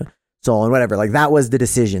 you come to Seoul and whatever. Like that was the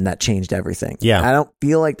decision that changed everything. Yeah. I don't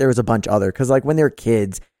feel like there was a bunch other, because like when they were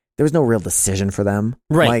kids, there was no real decision for them.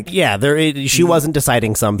 Right. Like, yeah. She wasn't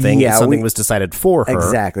deciding something. Yeah, something was decided for her.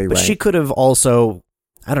 Exactly. But she could have also,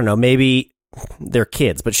 I don't know, maybe they're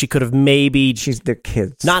kids, but she could have maybe their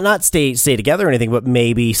kids not stay together or anything, but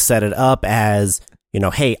maybe set it up as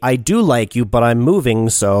hey, I do like you, but I'm moving,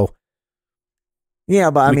 so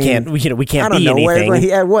yeah, but we can't be anything.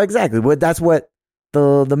 Yeah, well, exactly. Well, that's what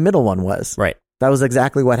the middle one was. Right. That was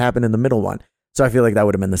exactly what happened in the middle one. So I feel like that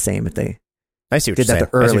would have been the same if they did that the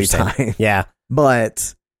early time. Yeah,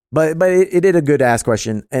 but it did a good ass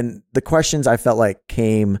question, and the questions I felt like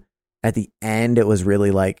came at the end. It was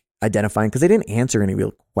really like identifying, because they didn't answer any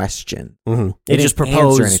real question. They just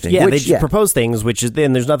proposed anything. Yeah, they just proposed things, which is,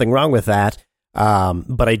 then there's nothing wrong with that.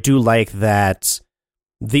 But I do like that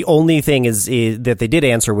the only thing is that they did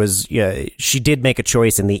answer was she did make a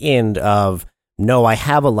choice in the end of no, I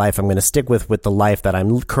have a life. I'm going to stick with the life that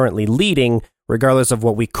I'm currently leading, regardless of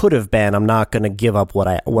what we could have been. I'm not going to give up what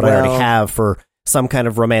I already have for some kind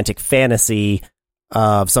of romantic fantasy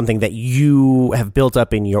of something that you have built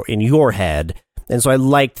up in your head. And so I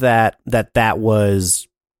liked that was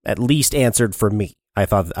at least answered for me. I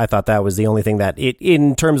thought that was the only thing that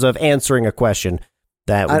in terms of answering a question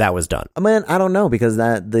that was done. I mean, I don't know, because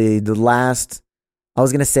that the last I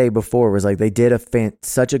was gonna say before was like they did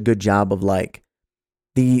such a good job of like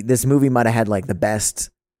this movie might have had like the best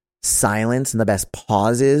silence and the best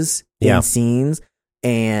pauses in scenes,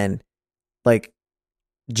 and like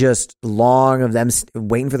just long of them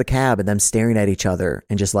waiting for the cab and them staring at each other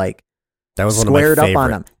and just like that was squared one of my up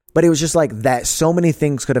on them. But it was just like that. So many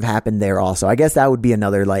things could have happened there also. I guess that would be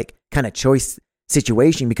another like kind of choice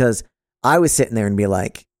situation, because I was sitting there and be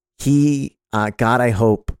like, God, I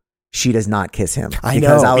hope she does not kiss him.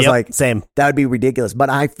 Because I was like, same. That would be ridiculous. But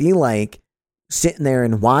I feel like sitting there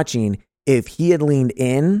and watching, if he had leaned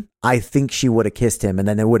in, I think she would have kissed him, and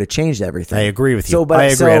then it would have changed everything. I agree with you. I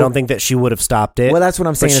agree. I don't think that she would have stopped it. Well, that's what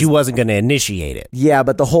I'm saying. But she wasn't going to initiate it. Yeah,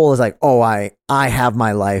 but the whole is like, oh, I have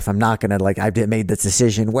my life. I'm not going to like, I made this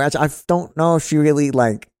decision. Whereas I don't know if she really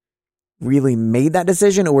made that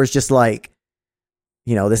decision, or it's just like,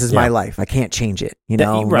 this is my life. I can't change it.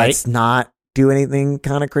 Right. Let's not do anything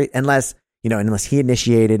kind of crazy unless he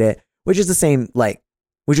initiated it, which is the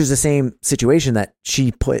same situation that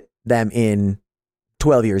she put them in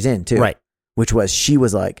 12 years in too. Right. Which was, she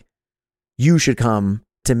was like, you should come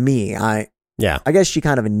to me. I guess she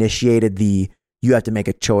kind of initiated you have to make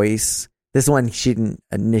a choice. This one she didn't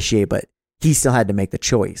initiate, but he still had to make the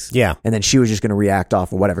choice. Yeah. And then she was just going to react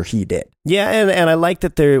off of whatever he did. Yeah, and I like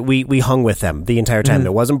that we hung with them the entire time.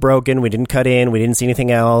 It wasn't broken. We didn't cut in. We didn't see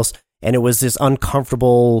anything else. And it was this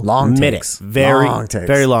uncomfortable long minute. Takes. Very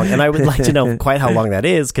long. And I would like to know quite how long that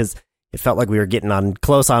is, because it felt like we were getting on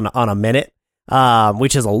close on a minute,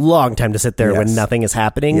 which is a long time to sit there when nothing is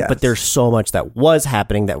happening. Yes. But there's so much that was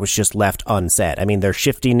happening that was just left unsaid. I mean, they're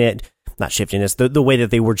not shifting it, the way that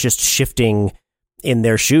they were just shifting in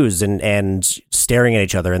their shoes and staring at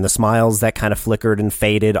each other, and the smiles that kind of flickered and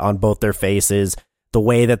faded on both their faces, the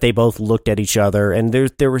way that they both looked at each other. And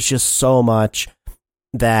there was just so much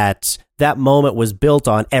that moment was built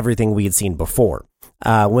on everything we had seen before.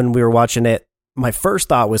 When we were watching it, my first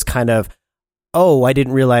thought was kind of, I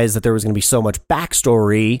didn't realize that there was going to be so much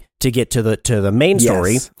backstory to get to the main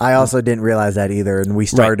story. I also didn't realize that either, and we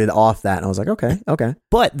started off that, and I was like, okay.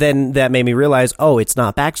 But then that made me realize, it's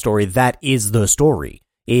not backstory. That is the story.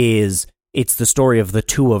 It's the story of the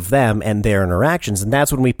two of them and their interactions, and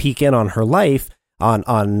that's when we peek in on her life,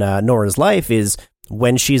 on Nora's life, is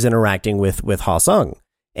when she's interacting with Ha Sung.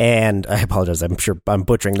 And I apologize, I'm sure I'm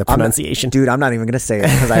butchering the pronunciation. I'm not even going to say it,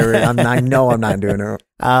 because I know I'm not doing it.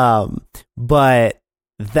 But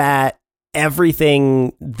that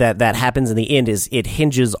everything that happens in the end it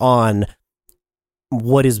hinges on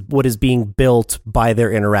what is being built by their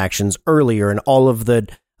interactions earlier, and all of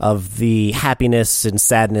the happiness and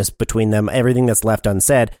sadness between them, everything that's left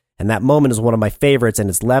unsaid. And that moment is one of my favorites, and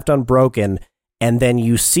it's left unbroken. And then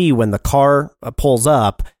you see when the car pulls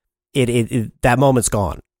up, that moment's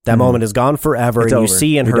gone. That moment is gone forever. It's and you over.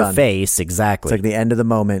 see in You're her done. face, exactly. It's like the end of the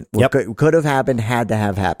moment. What could have happened, had to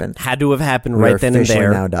have happened. Had to have happened We're right then and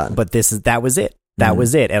there. now done. But that was it. That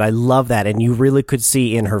was it. And I love that. And you really could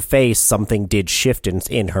see in her face something did shift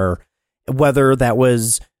in her, whether that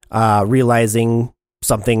was realizing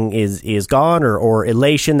something is gone, or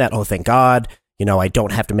elation that, thank God, I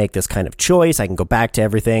don't have to make this kind of choice. I can go back to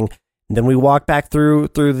everything. And then we walk back through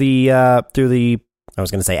the I was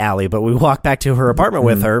going to say alley, but we walk back to her apartment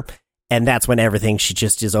with her, and that's when everything, she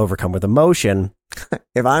just is overcome with emotion.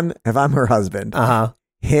 If I'm her husband,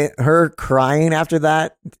 her crying after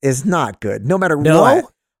that is not good. No matter what.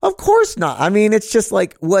 Of course not. I mean, it's just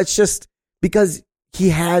like, it's just because he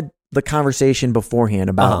had the conversation beforehand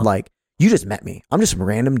about like, you just met me. I'm just some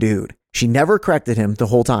random dude. She never corrected him the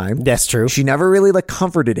whole time. That's true. She never really like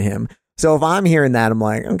comforted him. So if I'm hearing that, I'm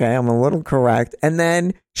like, okay, I'm a little correct. And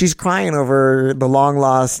then she's crying over the long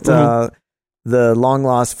lost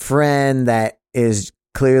friend that is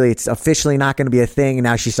clearly, it's officially not going to be a thing. And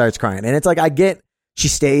now she starts crying. And it's like, I get she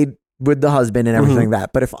stayed with the husband and everything like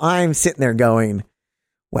that. But if I'm sitting there going,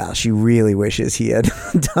 wow, she really wishes he had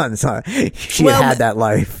done something. She had that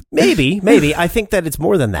life. Maybe. I think that it's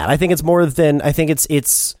more than that. I think it's more than, I think it's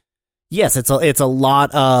a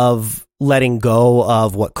lot of letting go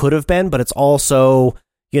of what could have been, but it's also,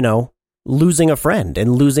 losing a friend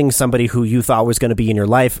and losing somebody who you thought was going to be in your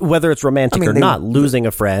life, whether it's romantic or not, losing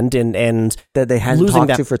a friend and that they hadn't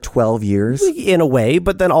talked to for 12 years in a way,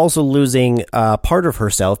 but then also losing part of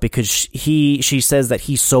herself because she says that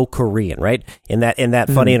he's so Korean, right? In that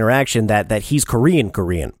funny interaction that he's Korean,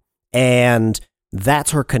 and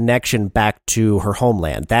that's her connection back to her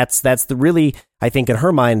homeland. That's the really, I think in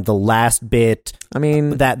her mind, the last bit. I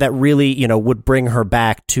mean, that really, would bring her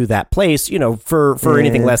back to that place, for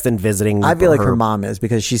anything less than visiting. I feel like her mom is,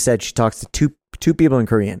 because she said she talks to two people in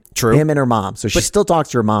Korean. True. Him and her mom. So she still talks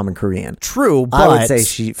to her mom in Korean. True, but I would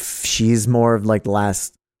say she's more of like the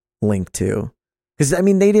last link to, because I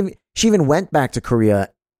mean she even went back to Korea.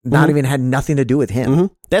 Not even had nothing to do with him. Mm-hmm.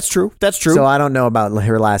 That's true. So I don't know about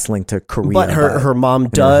her last link to Korea. But her mom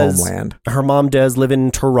does. Her homeland. Her mom does live in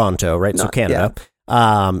Toronto, right? So Canada,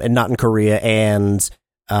 and not in Korea. And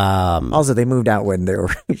also they moved out when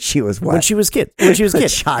she was what? When she was kid.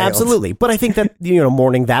 Absolutely. But I think that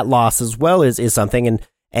mourning that loss as well is something,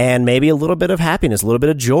 and maybe a little bit of happiness, a little bit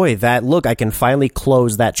of joy. That look, I can finally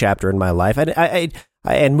close that chapter in my life,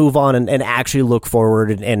 and move on and actually look forward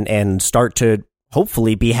and start to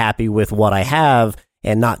hopefully be happy with what I have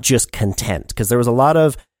and not just content. Because there was a lot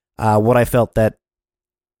of what I felt that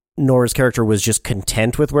Nora's character was just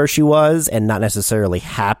content with where she was and not necessarily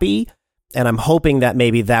happy. And I'm hoping that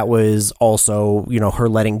maybe that was also, her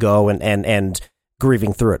letting go and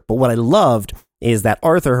grieving through it. But what I loved is that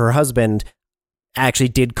Arthur, her husband, actually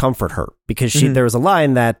did comfort her, because there was a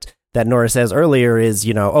line that Nora says earlier is,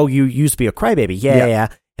 oh, you used to be a crybaby. Yeah.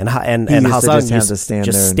 And Hassan used to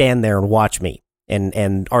just stand there and watch me.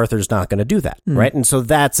 And Arthur's not going to do that, right? And so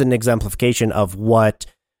that's an exemplification of what,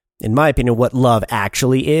 in my opinion, what love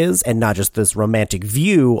actually is, and not just this romantic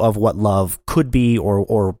view of what love could be,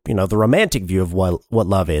 or the romantic view of what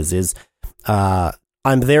love is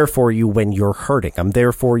I'm there for you when you're hurting. I'm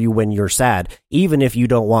there for you when you're sad. Even if you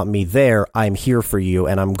don't want me there, I'm here for you,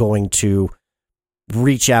 and I'm going to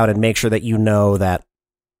reach out and make sure that you know that,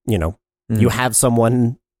 you have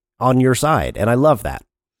someone on your side. And I love that.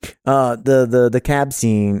 The cab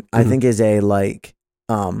scene, I think, is a like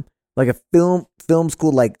a film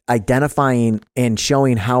school, like identifying and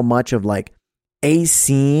showing how much of like a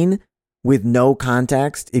scene with no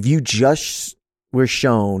context. If you just were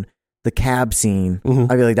shown the cab scene,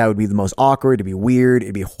 I feel like that would be the most awkward. It'd be weird.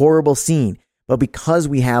 It'd be a horrible scene. But because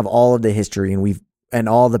we have all of the history and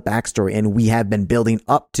all the backstory, and we have been building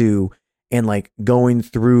up to and like going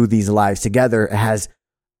through these lives together, it has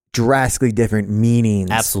drastically different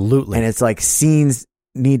meanings. Absolutely. And it's like scenes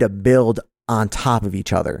need to build on top of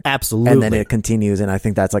each other. Absolutely. And then it continues. And I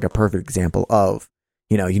think that's like a perfect example of,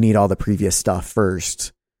 you need all the previous stuff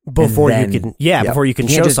first before you can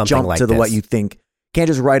show something jump like to this. What you think. Can't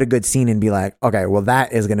just write a good scene and be like, okay, well,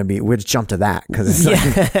 that is going to be, we'll just jump to that.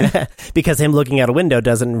 Because him looking out a window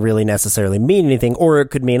doesn't really necessarily mean anything, or it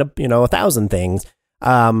could mean, 1,000 things.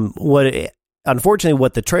 Unfortunately,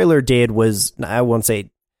 what the trailer did was, I won't say,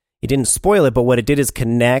 it didn't spoil it, but what it did is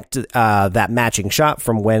connect that matching shot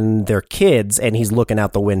from when they're kids and he's looking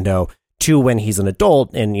out the window to when he's an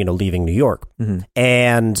adult and, leaving New York.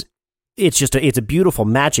 And it's it's a beautiful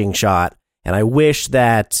matching shot. And I wish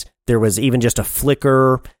that there was even just a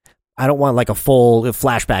flicker. I don't want like a full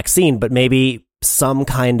flashback scene, but maybe some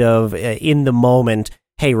kind of in the moment,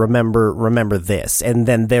 hey, remember this. And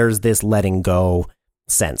then there's this letting go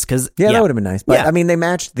sense. Because that would have been nice. But I mean, they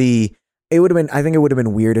matched I think it would have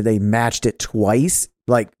been weird if they matched it twice,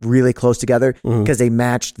 like really close together, because they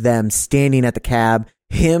matched them standing at the cab,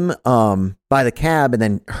 him by the cab, and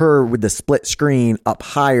then her with the split screen up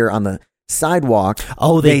higher on the sidewalk.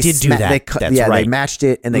 Oh, they did do that. That's right. They matched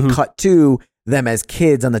it, and they cut to them as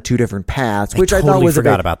kids on the two different paths, which I thought was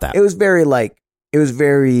forgot about that. It was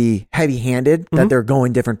very heavy-handed that they're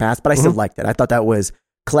going different paths, but I still liked it. I thought that was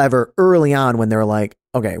clever early on when they're like,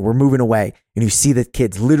 okay, we're moving away, and you see the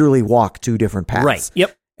kids literally walk two different paths. Right.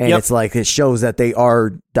 Yep. And it's like, it shows that they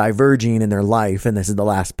are diverging in their life, and this is the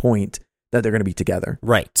last point that they're going to be together.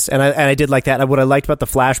 Right. And I did like that. And what I liked about the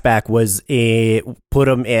flashback was it put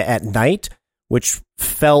them at night, which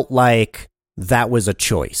felt like that was a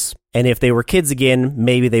choice. And if they were kids again,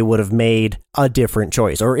 maybe they would have made a different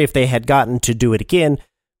choice. Or if they had gotten to do it again,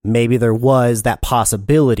 maybe there was that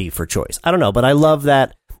possibility for choice. I don't know, but I love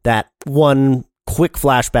that one quick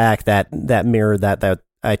flashback that mirrored that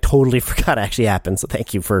I totally forgot actually happened. So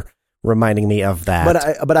thank you for reminding me of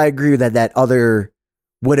that. But I agree that other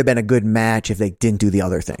would have been a good match if they didn't do the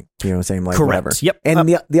other thing. You know what I'm saying? Like, correct. Whatever. Yep.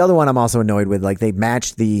 And the other one I'm also annoyed with, like, they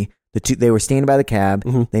matched the two. They were standing by the cab.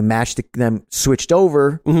 They matched them, switched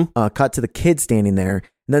over, cut to the kid standing there,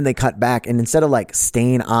 and then they cut back. And instead of like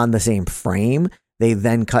staying on the same frame, they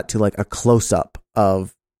then cut to like a close up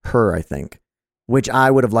of her, I think, which I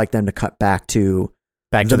would have liked them to cut back to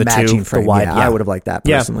the matching two, frame. the wide. Yeah, Yeah. I would have liked that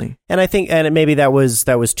personally. Yeah. And I think, and maybe that was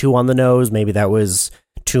too on the nose. Maybe that was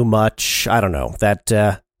too much. I don't know.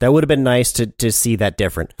 That would have been nice to see that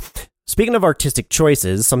different. Speaking of artistic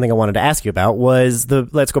choices, something I wanted to ask you about was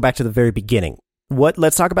let's go back to the very beginning.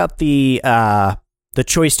 Let's talk about the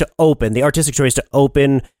choice to open, the artistic choice to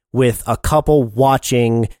open with a couple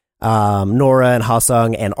watching Nora and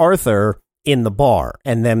Ha-Sung and Arthur in the bar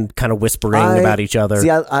and them kind of whispering about each other. See,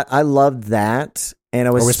 I loved that. And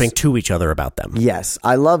I was or whispering to each other about them. Yes,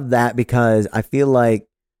 I love that because I feel like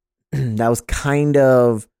that was kind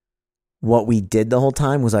of what we did the whole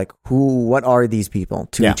time was like, what are these people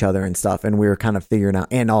to each other and stuff? And we were kind of figuring out.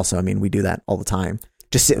 And also, I mean, we do that all the time.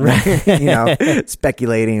 Just sitting there,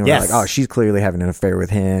 speculating. And we're like, oh, she's clearly having an affair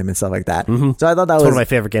with him and stuff like that. Mm-hmm. So I thought that was one of my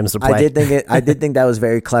favorite games to play. I did think that was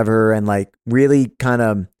very clever and like really kind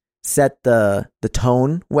of set the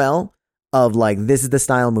tone well of like, this is the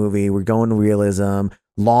style movie. We're going to realism.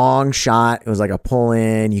 Long shot. It was like a pull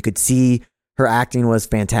in. You could see her acting was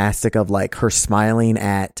fantastic of like her smiling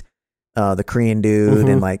at the Korean dude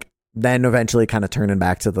and like then eventually kind of turning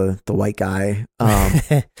back to the white guy.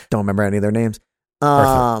 Don't remember any of their names.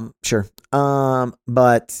 Sure.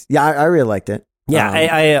 But yeah, I really liked it. Yeah,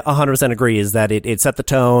 I 100% agree is that it set the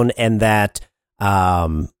tone and that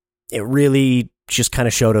it really just kind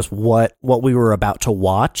of showed us what we were about to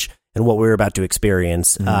watch and what we were about to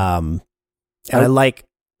experience. And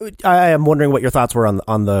I am wondering what your thoughts were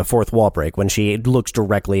on the fourth wall break when she looks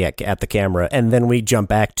directly at the camera, and then we jump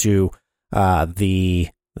back to the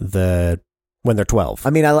when they're 12.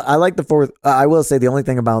 I mean, I like the fourth. I will say the only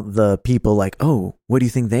thing about the people like, oh, what do you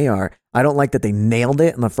think they are? I don't like that they nailed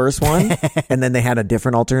it in the first one, and then they had a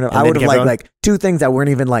different alternative. I would have liked like two things that weren't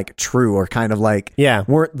even like true or kind of like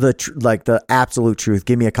weren't the absolute truth.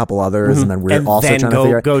 Give me a couple others, and then we're also trying to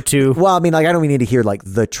figure go to. Well, I mean, like I don't need to hear like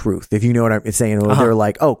the truth if you know what I'm saying. They're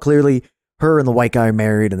like, oh, clearly her and the white guy are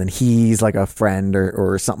married, and then he's like a friend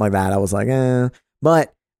or something like that. I was like,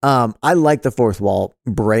 but. I like the fourth wall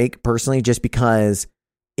break personally, just because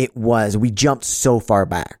we jumped so far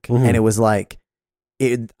back and it was like,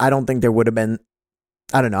 I don't think there would have been,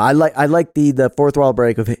 I don't know. I like the fourth wall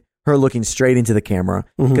break of her looking straight into the camera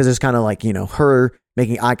because it's kind of like, her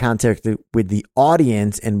making eye contact with the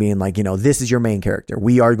audience and being like, this is your main character.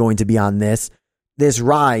 We are going to be on this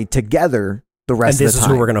ride together. The rest and this of the is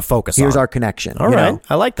time. who we're going to focus on. Here's our connection. All right.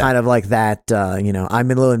 I like that. Kind of like that, I'm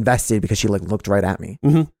a little invested because she like looked right at me.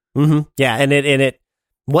 Yeah. And it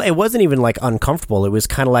wasn't even like uncomfortable. It was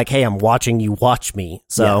kind of like, hey, I'm watching you watch me.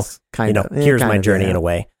 So, here's my journey in a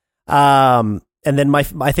way. And then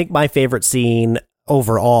I think my favorite scene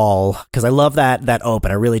overall, because I love that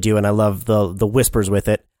open. I really do. And I love the whispers with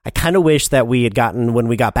it. I kind of wish that we had gotten, when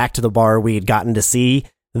we got back to the bar, we had gotten to see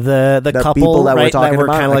the couple people that right, that were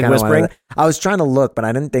kind of like whispering. I was trying to look, but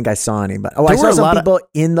I didn't think I saw anybody. I saw some people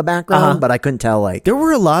in the background, but I couldn't tell. Like there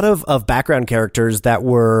were a lot of background characters that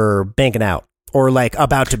were banking out or like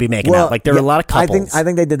about to be making out. Like there were a lot of couples. I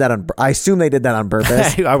think they did that on. I assume they did that on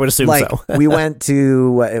purpose. I would assume like, so. We went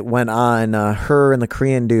on her and the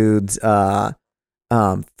Korean dude's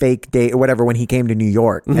fake date or whatever when he came to New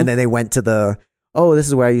York, and then they went to this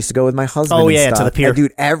is where I used to go with my husband. Oh, yeah, to the pier. And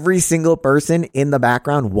dude, every single person in the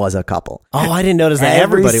background was a couple. Oh, I didn't notice that.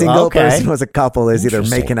 Every single person was a couple. Is either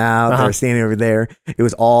making out or standing over there. It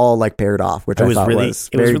was all like paired off, which I thought was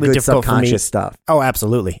very good subconscious stuff. Oh,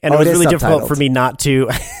 absolutely. And it was really difficult for me not to.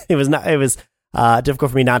 It was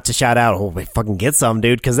difficult for me not to shout out, "Oh, wait, fucking get some,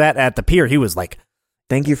 dude!" Because at the pier, he was like.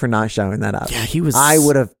 Thank you for not shouting that out. Yeah, he was. I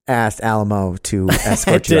would have asked Alamo to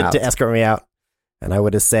escort you out. To escort me out. And I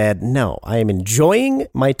would have said, no, I am enjoying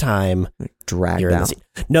my time. Dragged out.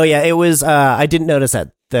 No, yeah, it was, I didn't notice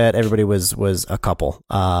that everybody was a couple.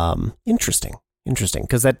 Interesting.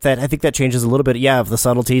 Because that I think that changes a little bit, of the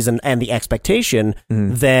subtleties and the expectation.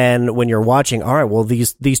 Then when you're watching, all right, well,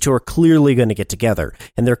 these two are clearly going to get together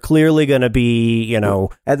and they're clearly going to be,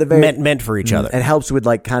 at the very, meant for each other. It helps with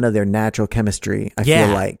like kind of their natural chemistry. I feel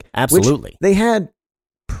like. Absolutely. They had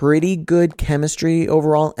pretty good chemistry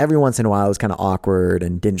overall. Every once in a while it was kind of awkward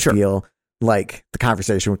and didn't feel like the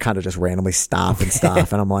conversation would kind of just randomly stop and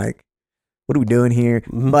stuff. And I'm like, what are we doing here?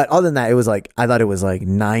 But other than that, it was like, I thought it was like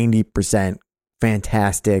 90%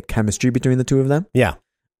 fantastic chemistry between the two of them. Yeah.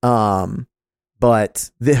 But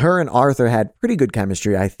her and Arthur had pretty good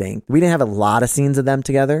chemistry, I think. We didn't have a lot of scenes of them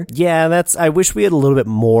together. Yeah, I wish we had a little bit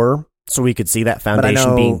more so we could see that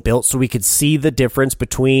foundation being built, so we could see the difference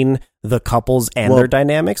between the couples and their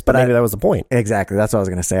dynamics, but maybe that was the point. Exactly. That's what I was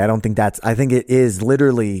going to say. I think it is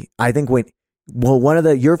literally, I think well, one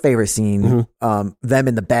of your favorite scene, them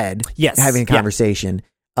in the bed, Yes. having a Yeah. conversation.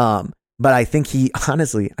 But I think he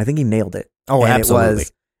nailed it. Oh, And absolutely.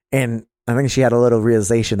 and I think she had a little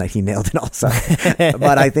realization that he nailed it also.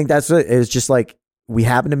 But I think that's what it was, just like, we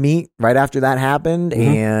happened to meet right after that happened.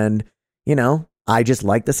 And, you know, I just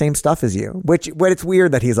like the same stuff as you, when it's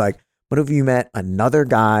weird that he's like, what if you met another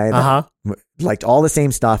guy that liked all the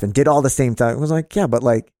same stuff and did all the same stuff? I was like, yeah, but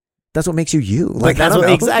like, that's what makes you you. Like, that's what,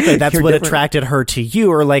 exactly. That's You're what different. attracted her to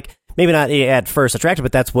you, or like maybe not at first attracted,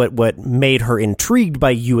 but that's what made her intrigued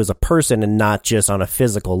by you as a person and not just on a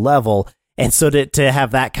physical level. And so to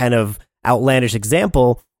have that kind of outlandish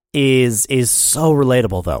example is so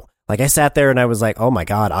relatable, though. Like, I sat there and I was like, oh my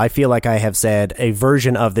God, I feel like I have said a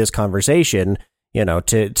version of this conversation, you know,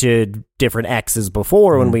 to different exes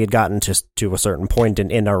before when we had gotten to a certain point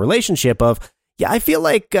in our relationship of, yeah, I feel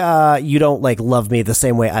like you don't like love me the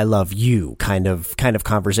same way I love you kind of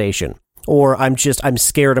conversation. Or I'm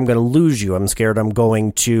scared I'm going to lose you. I'm scared I'm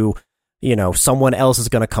going to, you know, someone else is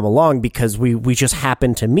going to come along because we just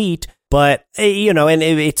happen to meet. But, you know, and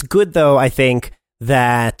it's good, though, I think,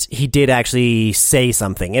 that he did actually say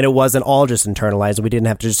something. And it wasn't all just internalized. We didn't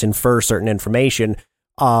have to just infer certain information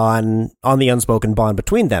on the unspoken bond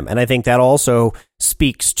between them. And I think that also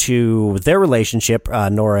speaks to their relationship,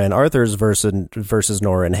 Nora and Arthur's versus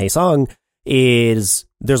Nora and Haesung, is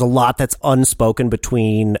there's a lot that's unspoken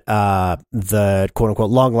between the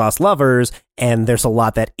quote-unquote long-lost lovers, and there's a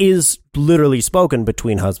lot that is literally spoken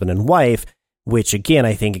between husband and wife, which, again,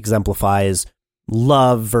 I think exemplifies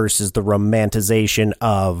love versus the romanticization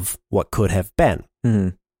of what could have been. Mm-hmm.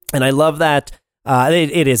 And I love that.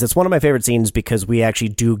 It's one of my favorite scenes because we actually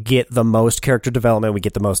do get the most character development. We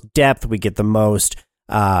get the most depth. We get the most,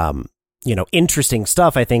 interesting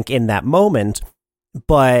stuff, I think, in that moment.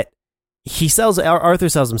 But Arthur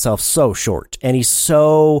sells himself so short, and he's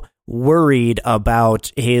so worried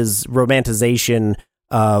about his romanticization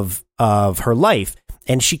of her life.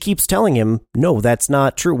 And she keeps telling him, no, that's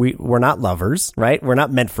not true. We're not lovers, right? We're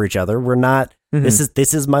not meant for each other. We're not, this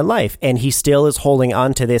is my life. And he still is holding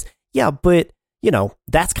on to this. Yeah, but, you know,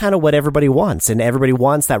 that's kind of what everybody wants. And everybody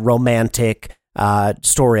wants that romantic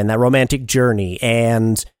story and that romantic journey.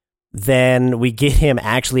 And then we get him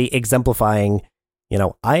actually exemplifying, you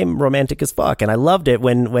know, I am romantic as fuck. And I loved it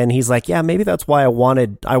when he's like, yeah, maybe that's why I want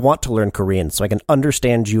to learn Korean so I can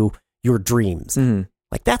understand your dreams. Mm-hmm.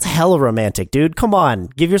 Like, that's hella romantic, dude. Come on.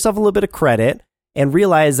 Give yourself a little bit of credit and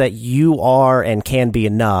realize that you are and can be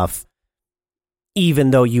enough,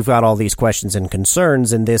 even though you've got all these questions and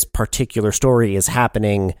concerns, and this particular story is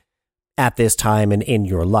happening at this time and in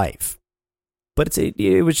your life. But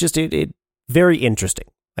it was just very interesting.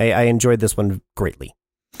 I enjoyed this one greatly.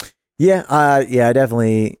 Yeah,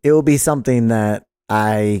 definitely. It will be something that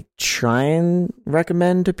I try and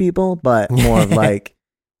recommend to people, but more of like,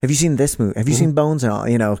 have you seen this movie? Have you seen Bones and all?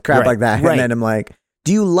 You know, crap like that. Right. And then I'm like,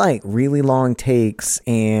 do you like really long takes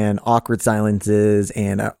and awkward silences?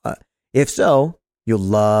 And if so, you'll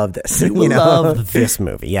love this. You love this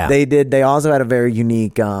movie, yeah. They also had a very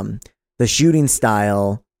unique, the shooting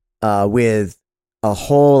style with a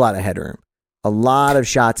whole lot of headroom. A lot of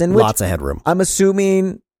shots. And lots of headroom. I'm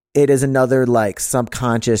assuming it is another like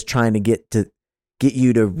subconscious trying to get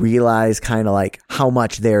you to realize kind of like how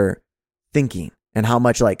much they're thinking. And how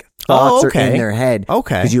much like thoughts are in their head.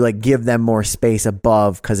 Okay. Because you like give them more space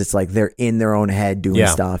above because it's like they're in their own head doing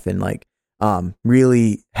stuff and like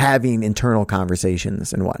really having internal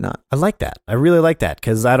conversations and whatnot. I like that. I really like that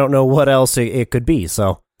because I don't know what else it could be.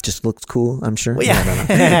 So just looks cool, I'm sure. Well,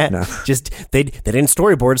 yeah. No. Just they didn't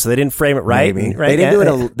storyboard, so they didn't frame it right. Maybe. Right? They didn't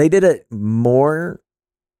do it. They did it more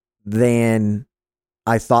than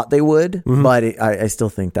I thought they would, but I still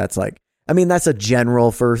think that's like. I mean, that's a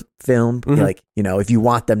general for film. Like, you know, if you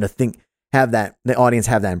want them to the audience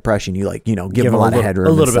have that impression, you like, you know, give them a lot of headroom.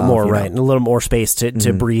 A little bit more, right. And a little more space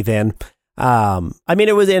to breathe in. I mean,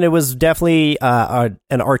 it was definitely an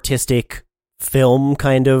artistic film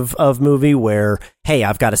kind of movie where, hey,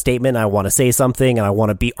 I've got a statement, I want to say something, and I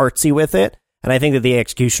want to be artsy with it. And I think that the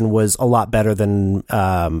execution was a lot better than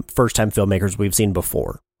first-time filmmakers we've seen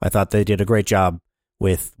before. I thought they did a great job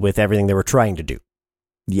with everything they were trying to do.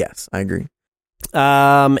 Yes, I agree.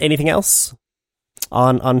 Anything else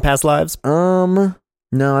on Past Lives? No,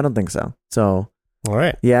 I don't think so. So, all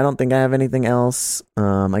right. Yeah, I don't think I have anything else.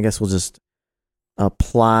 I guess we'll just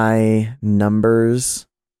apply numbers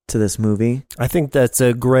to this movie. I think that's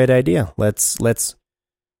a great idea. It's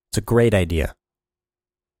a great idea.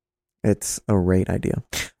 It's a great idea.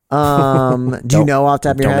 Do you know off the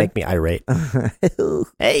top of your Don't head? make me irate.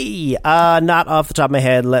 Hey, not off the top of my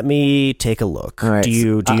head. Let me take a look. All right, Do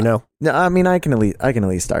you know? No, I mean I can at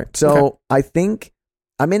least start. So Okay. I think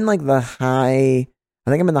I'm in like the high. I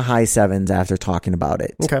think I'm in the high sevens after talking about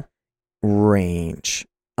it. Okay. Range.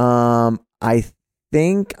 I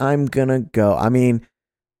think I'm gonna go. I mean,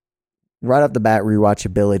 right off the bat,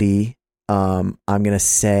 rewatchability. I'm gonna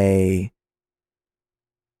say.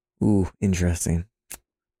 Ooh, interesting.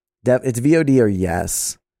 It's VOD or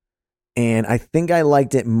yes. And I think I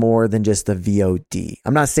liked it more than just the VOD.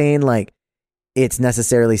 I'm not saying like it's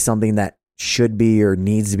necessarily something that should be or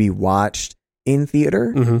needs to be watched in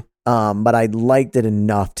theater. Mm-hmm. But I liked it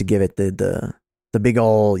enough to give it the big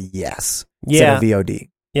ol' yes. Yeah. Instead of VOD.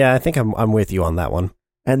 Yeah, I think I'm with you on that one.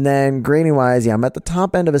 And then grading wise, yeah, I'm at the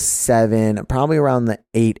top end of a 7, probably around the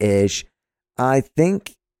 8-ish. I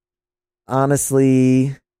think,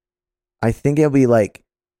 honestly, it'll be like,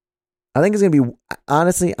 I think it's going to be,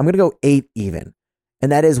 honestly, I'm going to go 8 even.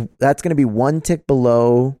 And that's going to be one tick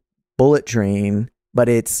below Bullet Train, but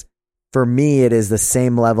for me, it is the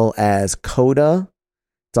same level as Coda.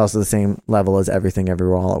 It's also the same level as Everything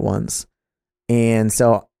Everywhere All at Once. And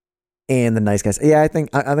The Nice Guys. Yeah, I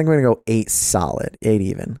think we're going to go 8 solid, 8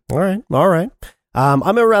 even. All right.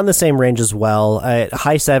 I'm around the same range as well.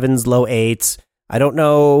 High 7s, low 8s. I don't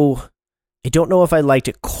know if I liked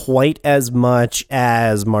it quite as much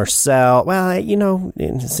as Marcel. Well,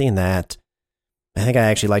 seeing that, I think I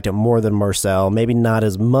actually liked it more than Marcel. Maybe not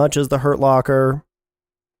as much as The Hurt Locker.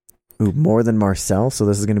 Ooh, more than Marcel, so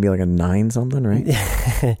this is going to be like a 9 something, right?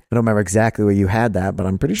 I don't remember exactly where you had that, but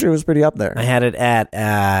I'm pretty sure it was pretty up there. I had it at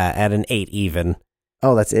an 8 even.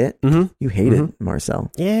 Oh, that's it? Mm-hmm. You hated Marcel.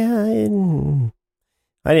 Yeah,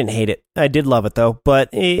 I didn't hate it. I did love it though.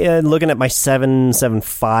 But looking at my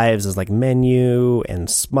 7.5s is like Menu and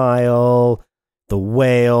Smile, The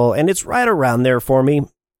Whale, and it's right around there for me.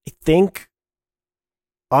 I think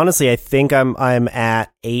I'm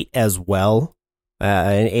at 8 as well.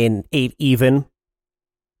 And 8 even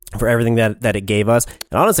for everything that it gave us.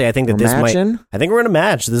 And honestly, I think that I think we're in a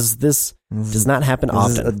match. This does not happen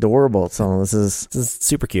often. This is adorable. So this is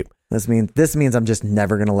super cute. This means I'm just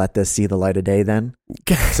never going to let this see the light of day then.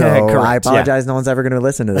 So Correct, I apologize. yeah. No one's ever going to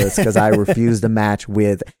listen to this because I refuse to match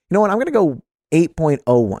with, you know what? I'm going to go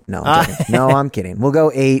 8.01. No, I'm joking. No, I'm kidding. We'll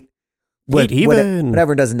go 8. What even? What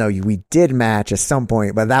everyone doesn't know, we did match at some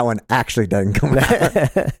point, but that one actually doesn't come out.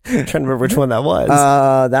 I'm trying to remember which one that was.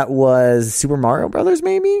 That was Super Mario Brothers,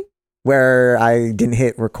 maybe, where I didn't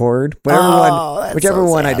hit record. Whichever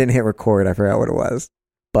one I didn't hit record, I forgot what it was.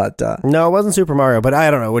 But no, it wasn't Super Mario. But I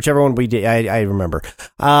don't know. Whichever one we did, I remember.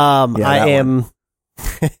 I am.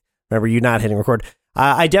 Remember you not hitting record.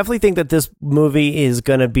 I definitely think that this movie is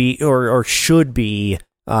going to be or should be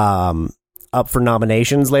up for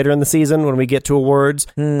nominations later in the season when we get to awards.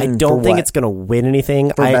 I don't think it's going to win anything.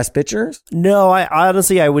 For Best Pictures? No, I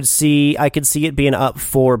honestly, I could see it being up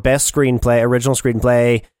for Best Screenplay, Original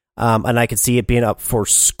Screenplay, and I could see it being up for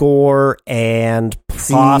Score and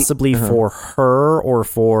possibly for her or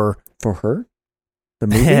for her, the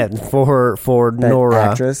movie for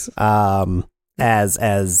Nora actress,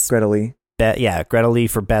 as Greta Lee. Greta Lee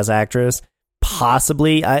for Best Actress.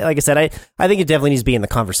 Possibly, like I said, I think it definitely needs to be in the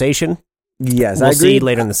conversation. Yes, we'll I agree. See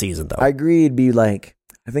later in the season, though. I agree.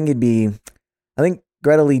 I think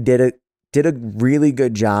Greta Lee did a really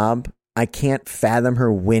good job. I can't fathom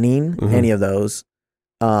her winning any of those.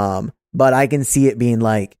 But I can see it being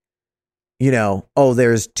like,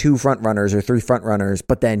 there's 2 front runners or 3 front runners,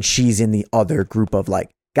 but then she's in the other group of like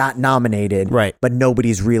got nominated, right? But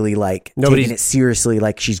nobody's really like taking it seriously,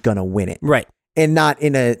 like she's gonna win it, right? And not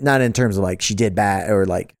in terms of like she did bad or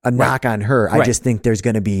like a knock on her. I just think there's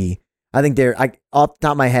gonna be. I think off the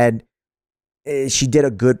top of my head, she did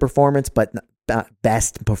a good performance, but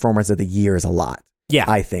best performance of the year is a lot. Yeah,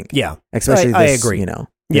 I think. Yeah, especially I agree.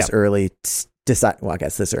 This early decide. Well, I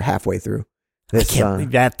guess this are halfway through. This,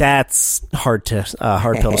 that's hard pill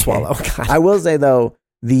to swallow. I will say though,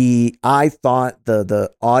 I thought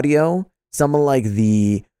the audio, some of like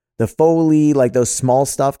the Foley, like those small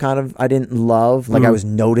stuff, kind of I didn't love. Like I was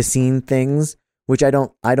noticing things which I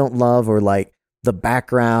don't love, or like. The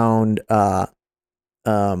background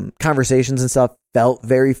conversations and stuff felt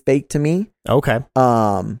very fake to me. Okay.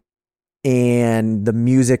 And the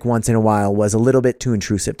music once in a while was a little bit too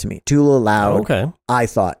intrusive to me. Too loud. Okay. I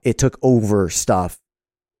thought it took over stuff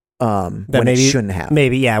when it shouldn't have.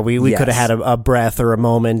 Maybe, yeah. We could have had a breath or a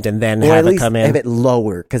moment and then have it come in. Have it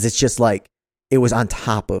lower, because it's just like it was on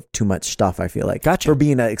top of too much stuff, I feel like. Gotcha.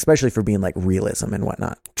 Especially for being like realism and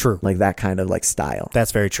whatnot. True. Like that kind of like style.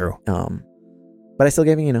 That's very true. But I still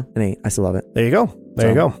gave it, an 8. I still love it. There you go. There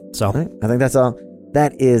you go. So all right, I think that's all.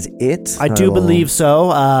 That is it. I do believe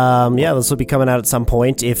so. Yeah, this will be coming out at some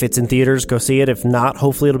point. If it's in theaters, go see it. If not,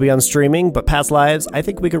 hopefully it'll be on streaming. But Past Lives, I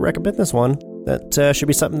think we could recommend this one. That should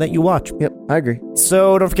be something that you watch. Yep, I agree.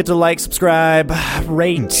 So don't forget to like, subscribe,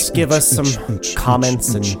 rate, give us some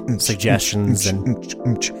comments and suggestions, and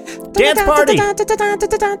dance party! All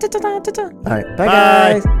right, bye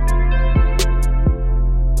Bye. guys.